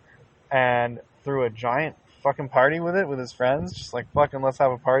it and threw a giant fucking party with it with his friends. Just like, fucking let's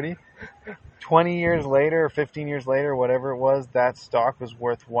have a party. 20 years later or 15 years later, whatever it was, that stock was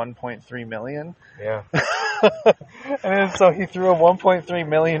worth $1.3 million. Yeah. And so he threw a $1.3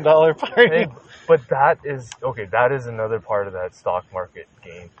 million party. But that is another part of that stock market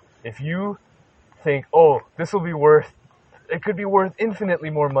game. If you think, oh, this will be worth, it could be worth infinitely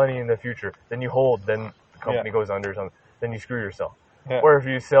more money in the future, then you hold, then the company goes under or something, then you screw yourself. Yeah. Or if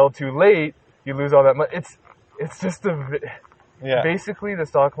you sell too late, you lose all that money. It's just basically the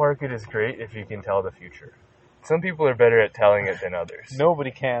stock market is great if you can tell the future. Some people are better at telling it than others.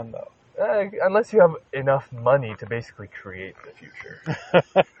 Nobody can, though. Unless you have enough money to basically create the future.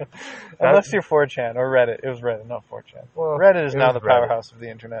 Unless you're 4chan or Reddit. It was Reddit, not 4chan. Well, Reddit is now the powerhouse of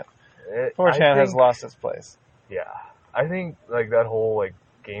the internet. 4chan has lost its place. Yeah. I think, like, that whole, like,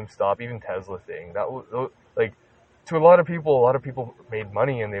 GameStop, even Tesla thing, that was, like, to a lot of people made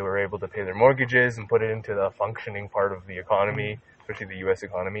money and they were able to pay their mortgages and put it into the functioning part of the economy, especially the U.S.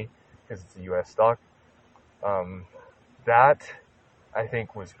 economy, because it's a U.S. stock. That, I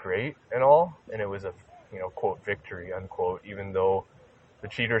think, was great and all, and it was a, quote, victory, unquote, even though the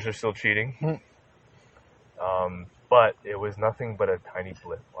cheaters are still cheating. But it was nothing but a tiny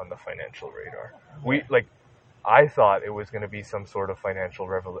blip on the financial radar. I thought it was going to be some sort of financial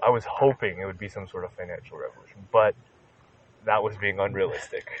revolution. I was hoping it would be some sort of financial revolution, but that was being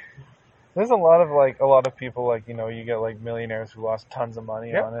unrealistic. There's a lot of people, like, you get like millionaires who lost tons of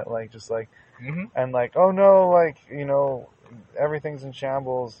money on it, like, just like, and like, oh no, like, everything's in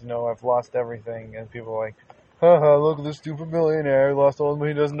shambles, I've lost everything, and people are like, haha, look at this stupid millionaire, he lost all the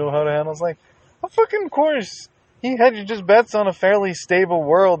money, he doesn't know how to handle. It's like, well, fucking course. He had you just bets on a fairly stable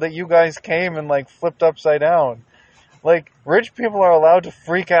world that you guys came and like flipped upside down. Like, rich people are allowed to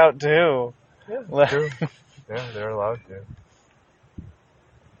freak out too. Yeah, true. Yeah, they're allowed to.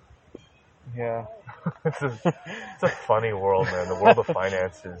 Yeah. It's a funny world, man. The world of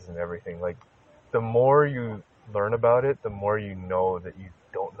finances and everything. Like, the more you learn about it, the more you know that you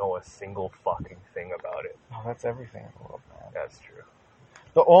don't know a single fucking thing about it. Oh, that's everything in the world, man. That's true.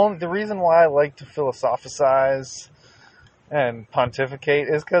 The reason why I like to philosophize and pontificate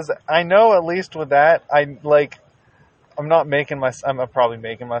is because I know, at least with that, I'm probably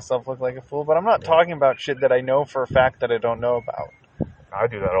making myself look like a fool, but I'm not talking about shit that I know for a fact that I don't know about. I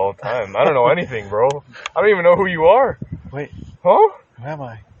do that all the time. I don't know anything, bro. I don't even know who you are. Wait. Huh? Who am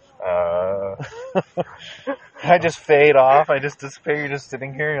I? I just fade off. I just disappear. You're just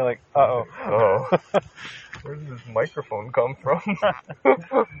sitting here. You're like, uh-oh. Uh-oh. Where does this microphone come from?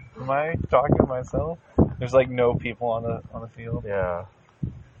 Am I talking to myself? There's like no people on the field. Yeah.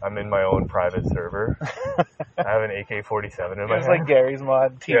 I'm in my own private server. I have an AK-47 in my hand. It's like Gary's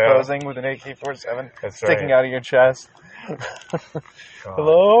mod, T-posing with an AK-47 sticking out of your chest.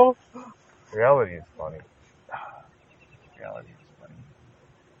 Hello? Reality is funny. Reality is funny.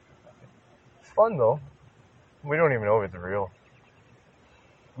 It's fun, though. We don't even know if it's real.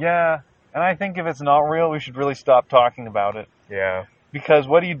 Yeah, and I think if it's not real, we should really stop talking about it. Yeah. Because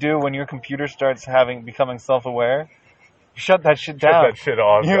what do you do when your computer starts becoming self-aware? You shut that shit down. Shut that shit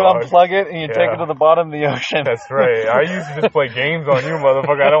off. You unplug it and you take it to the bottom of the ocean. That's right. I used to just play games on you,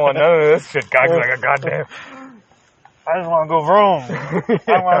 motherfucker. I don't want none of this shit. God, like a goddamn. I just want to go vroom.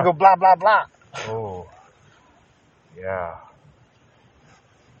 I want to go blah, blah, blah. Oh. Yeah.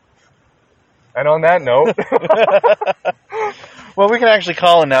 And on that note, Well, we can actually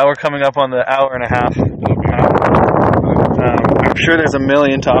call it now. We're coming up on the hour and a half. I'm sure there's a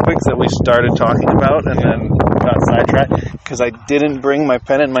million topics that we started talking about and then got sidetracked because I didn't bring my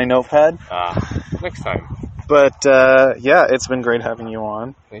pen and my notepad. next time. But yeah, it's been great having you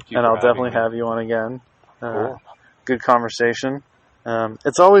on. Thank you. And I'll definitely have you on again. Good conversation.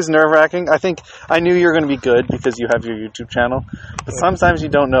 It's always nerve-wracking. I think I knew you were going to be good because you have your YouTube channel. But sometimes you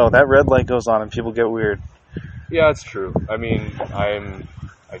don't know. That red light goes on and people get weird. Yeah, it's true. I mean,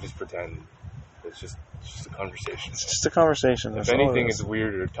 I just pretend. It's just a conversation. It's just a conversation. If anything, it's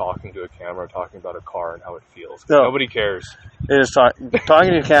weirder talking to a camera, talking about a car and how it feels. No. Nobody cares. It is talking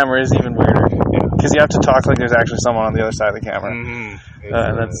to a camera is even weirder. Because you have to talk like there's actually someone on the other side of the camera.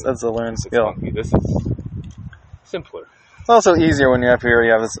 Mm-hmm. That's a learned skill. Funky. This is simpler. It's also easier when you're up here.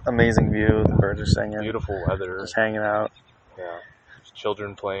 You have this amazing view. The birds are singing. Beautiful weather. Just hanging out. Yeah. There's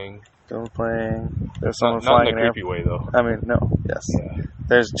children playing. Children playing. There's someone not flying in a creepy way, though. I mean, no. Yes. Yeah.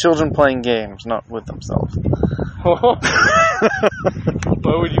 There's children playing games, not with themselves. Why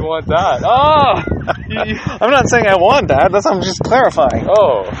would you want that? Ah! I'm not saying I want that. I'm just clarifying.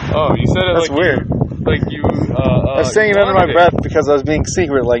 Oh, you said it That's like weird. I was saying it under my breath because I was being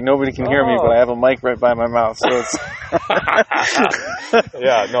secret, like nobody can hear me, but I have a mic right by my mouth, so it's...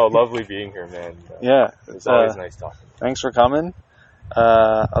 Yeah, no, lovely being here, man. Yeah. It's always nice talking. Thanks for coming.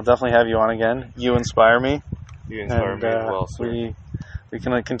 I'll definitely have you on again. You inspire me. You inspire me as well, sir. We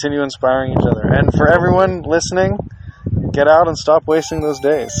can continue inspiring each other. And for everyone listening, get out and stop wasting those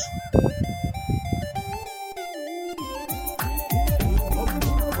days.